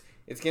Patriots.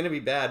 It's going to be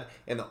bad,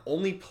 and the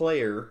only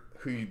player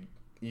who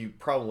you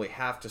probably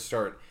have to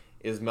start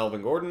is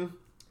Melvin Gordon.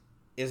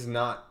 He's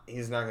not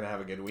going to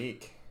have a good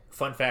week.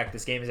 fun fact.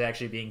 This game is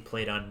actually being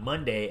played on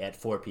Monday at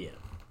 4 p.m.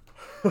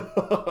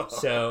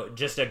 So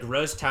just a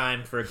gross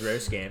time for a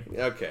gross game.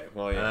 Okay,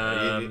 well,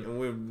 yeah,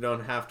 we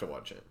don't have to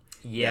watch it.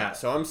 Yeah.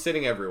 So I'm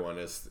sitting everyone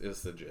is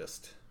the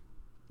gist.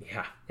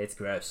 Yeah, it's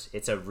gross.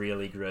 It's a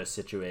really gross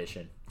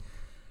situation.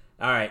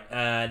 All right,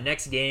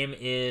 next game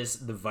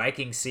is the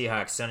Vikings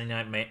Seahawks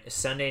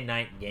Sunday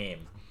night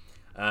game.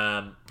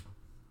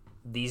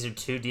 These are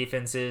two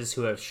defenses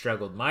who have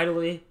struggled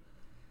mightily.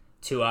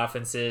 Two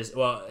offenses.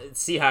 Well,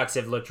 Seahawks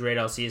have looked great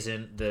all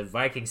season. The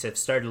Vikings have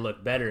started to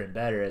look better and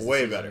better as the Way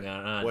season better.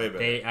 gone on. Way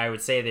better. I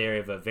would say they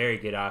have a very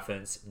good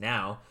offense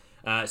now.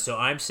 So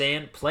I'm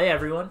saying play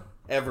everyone.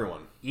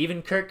 Everyone.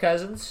 Even Kirk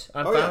Cousins.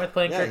 I'm Oh, fine yeah. with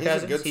playing Yeah, Kirk he's a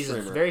Cousins. good He's a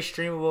streamer. very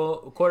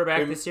streamable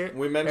quarterback this year.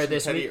 We or mentioned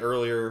this Teddy week.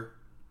 earlier.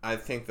 I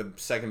think the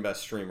second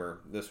best streamer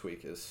this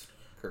week is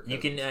Kirk You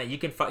Cousins.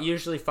 can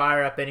usually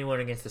fire up anyone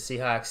against the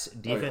Seahawks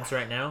defense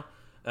right now.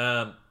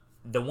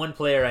 The one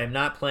player I'm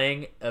not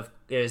playing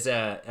is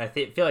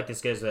feel like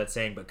this goes without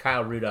saying, but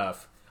Kyle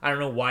Rudolph. I don't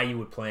know why you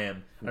would play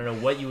him. I don't know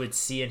what you would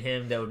see in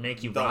him that would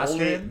make you roster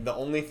him. The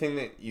only thing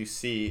that you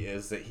see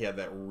is that he had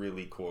that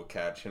really cool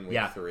catch in week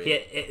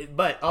 3.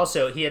 But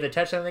also he had a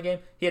touchdown in the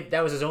game.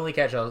 That was his only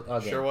catch all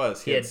game. Sure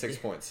was. He had 6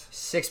 points.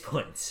 6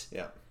 points.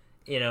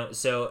 Yeah.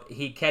 So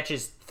he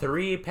catches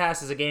 3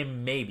 passes a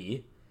game,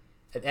 maybe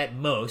at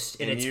most,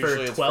 and it's for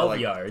usually 12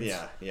 yards.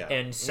 Yeah.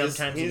 And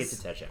sometimes he gets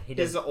a touchdown. He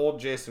does. He's the old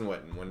Jason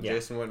Witten. When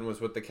Jason Witten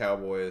was with the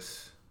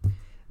Cowboys,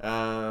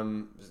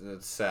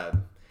 it's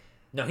sad.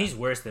 No, he's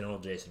worse than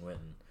old Jason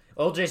Witten.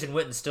 Old Jason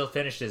Witten still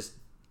finished as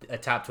a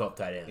top 12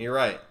 tight end. You're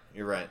right.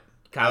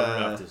 Kyle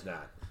Rudolph does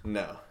not.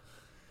 No.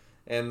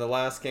 And the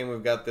last game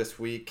we've got this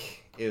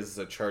week is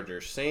the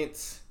Chargers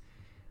Saints.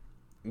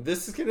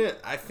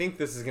 I think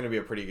this is gonna be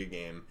a pretty good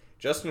game.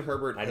 Justin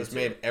Herbert has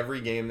made every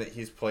game that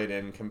he's played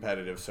in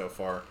competitive so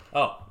far.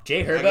 Oh,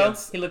 Jay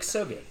Herbo, he looks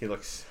so good. He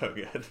looks so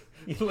good.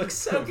 He looks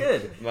so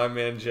good. My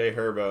man Jay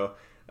Herbo.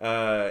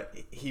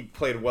 He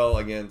played well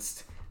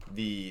against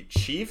the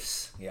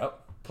Chiefs. Yep.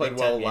 Played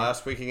well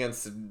last week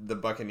against the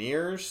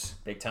Buccaneers.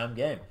 Big time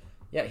game.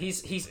 Yeah,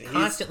 he's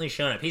constantly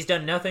shown up. He's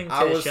done nothing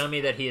to show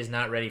me that he is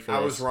not ready for this.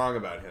 I was wrong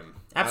about him.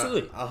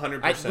 Absolutely.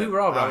 100%. We were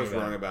all wrong. I was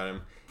wrong about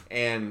him.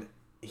 And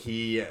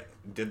he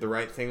did the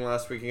right thing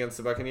last week against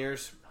the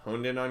Buccaneers.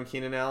 Honed in on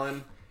Keenan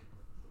Allen.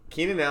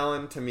 Keenan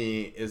Allen, to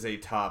me, is a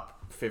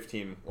top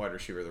 15 wide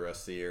receiver the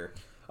rest of the year.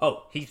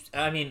 Oh, if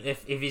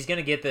he's going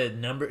to get the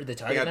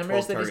target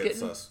numbers that he's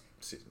getting.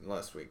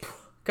 Last week.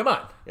 Come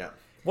on. Yeah.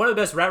 One of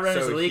the best route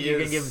runners in the league. You're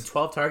going to give him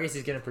 12 targets,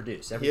 he's going to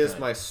produce every time. He is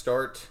my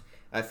start.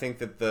 I think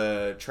that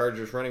the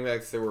Chargers running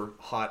backs, they were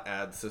hot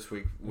ads this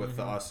week with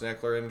the Austin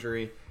Eckler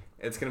injury.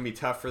 It's going to be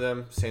tough for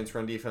them. Saints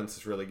run defense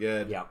is really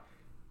good. Yeah.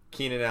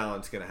 Keenan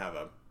Allen's going to have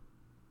a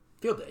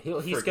field day.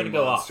 He's going to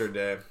go off.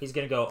 Day. He's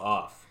going to go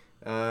off.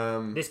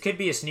 This could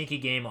be a sneaky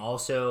game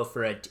also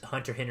for a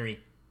Hunter Henry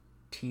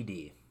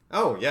TD.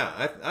 Oh,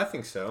 yeah. I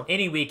think so.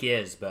 Any week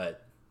is,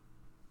 but...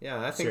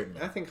 Yeah, I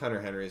think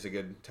Hunter Henry is a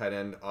good tight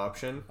end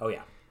option. Oh,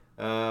 yeah.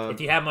 If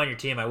you have him on your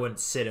team, I wouldn't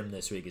sit him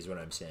this week is what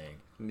I'm saying.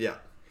 Yeah.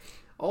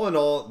 All in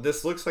all,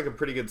 this looks like a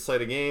pretty good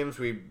slate of games.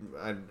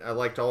 I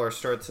liked all our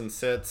starts and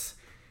sits,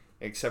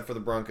 except for the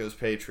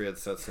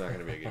Broncos-Patriots. That's not going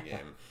to be a good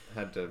game.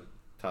 Had to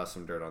toss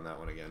some dirt on that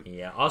one again.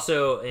 Yeah.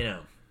 Also,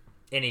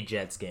 any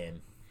Jets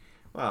game.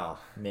 Well,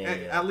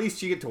 at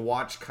least you get to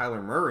watch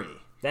Kyler Murray.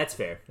 That's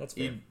fair.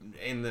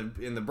 In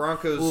the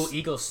Broncos. Ooh,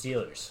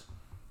 Eagles-Steelers.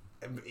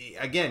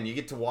 Again, you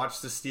get to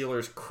watch the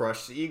Steelers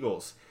crush the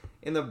Eagles.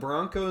 In the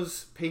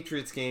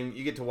Broncos-Patriots game,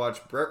 you get to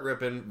watch Brett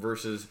Rippon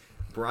versus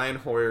Brian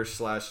Hoyer /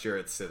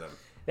 Jarrett Stidham.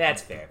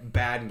 That's fair.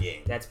 Bad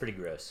game. That's pretty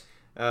gross.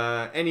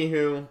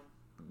 Anywho,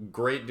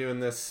 great doing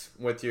this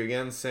with you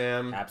again,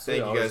 Sam.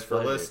 Absolutely. Thank you guys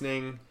for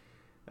listening.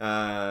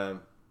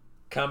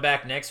 Come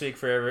back next week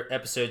for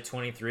episode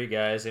 23,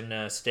 guys,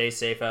 and stay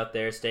safe out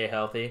there. Stay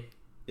healthy.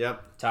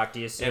 Yep. Talk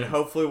to you soon. And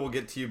hopefully we'll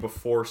get to you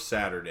before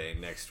Saturday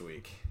next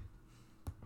week.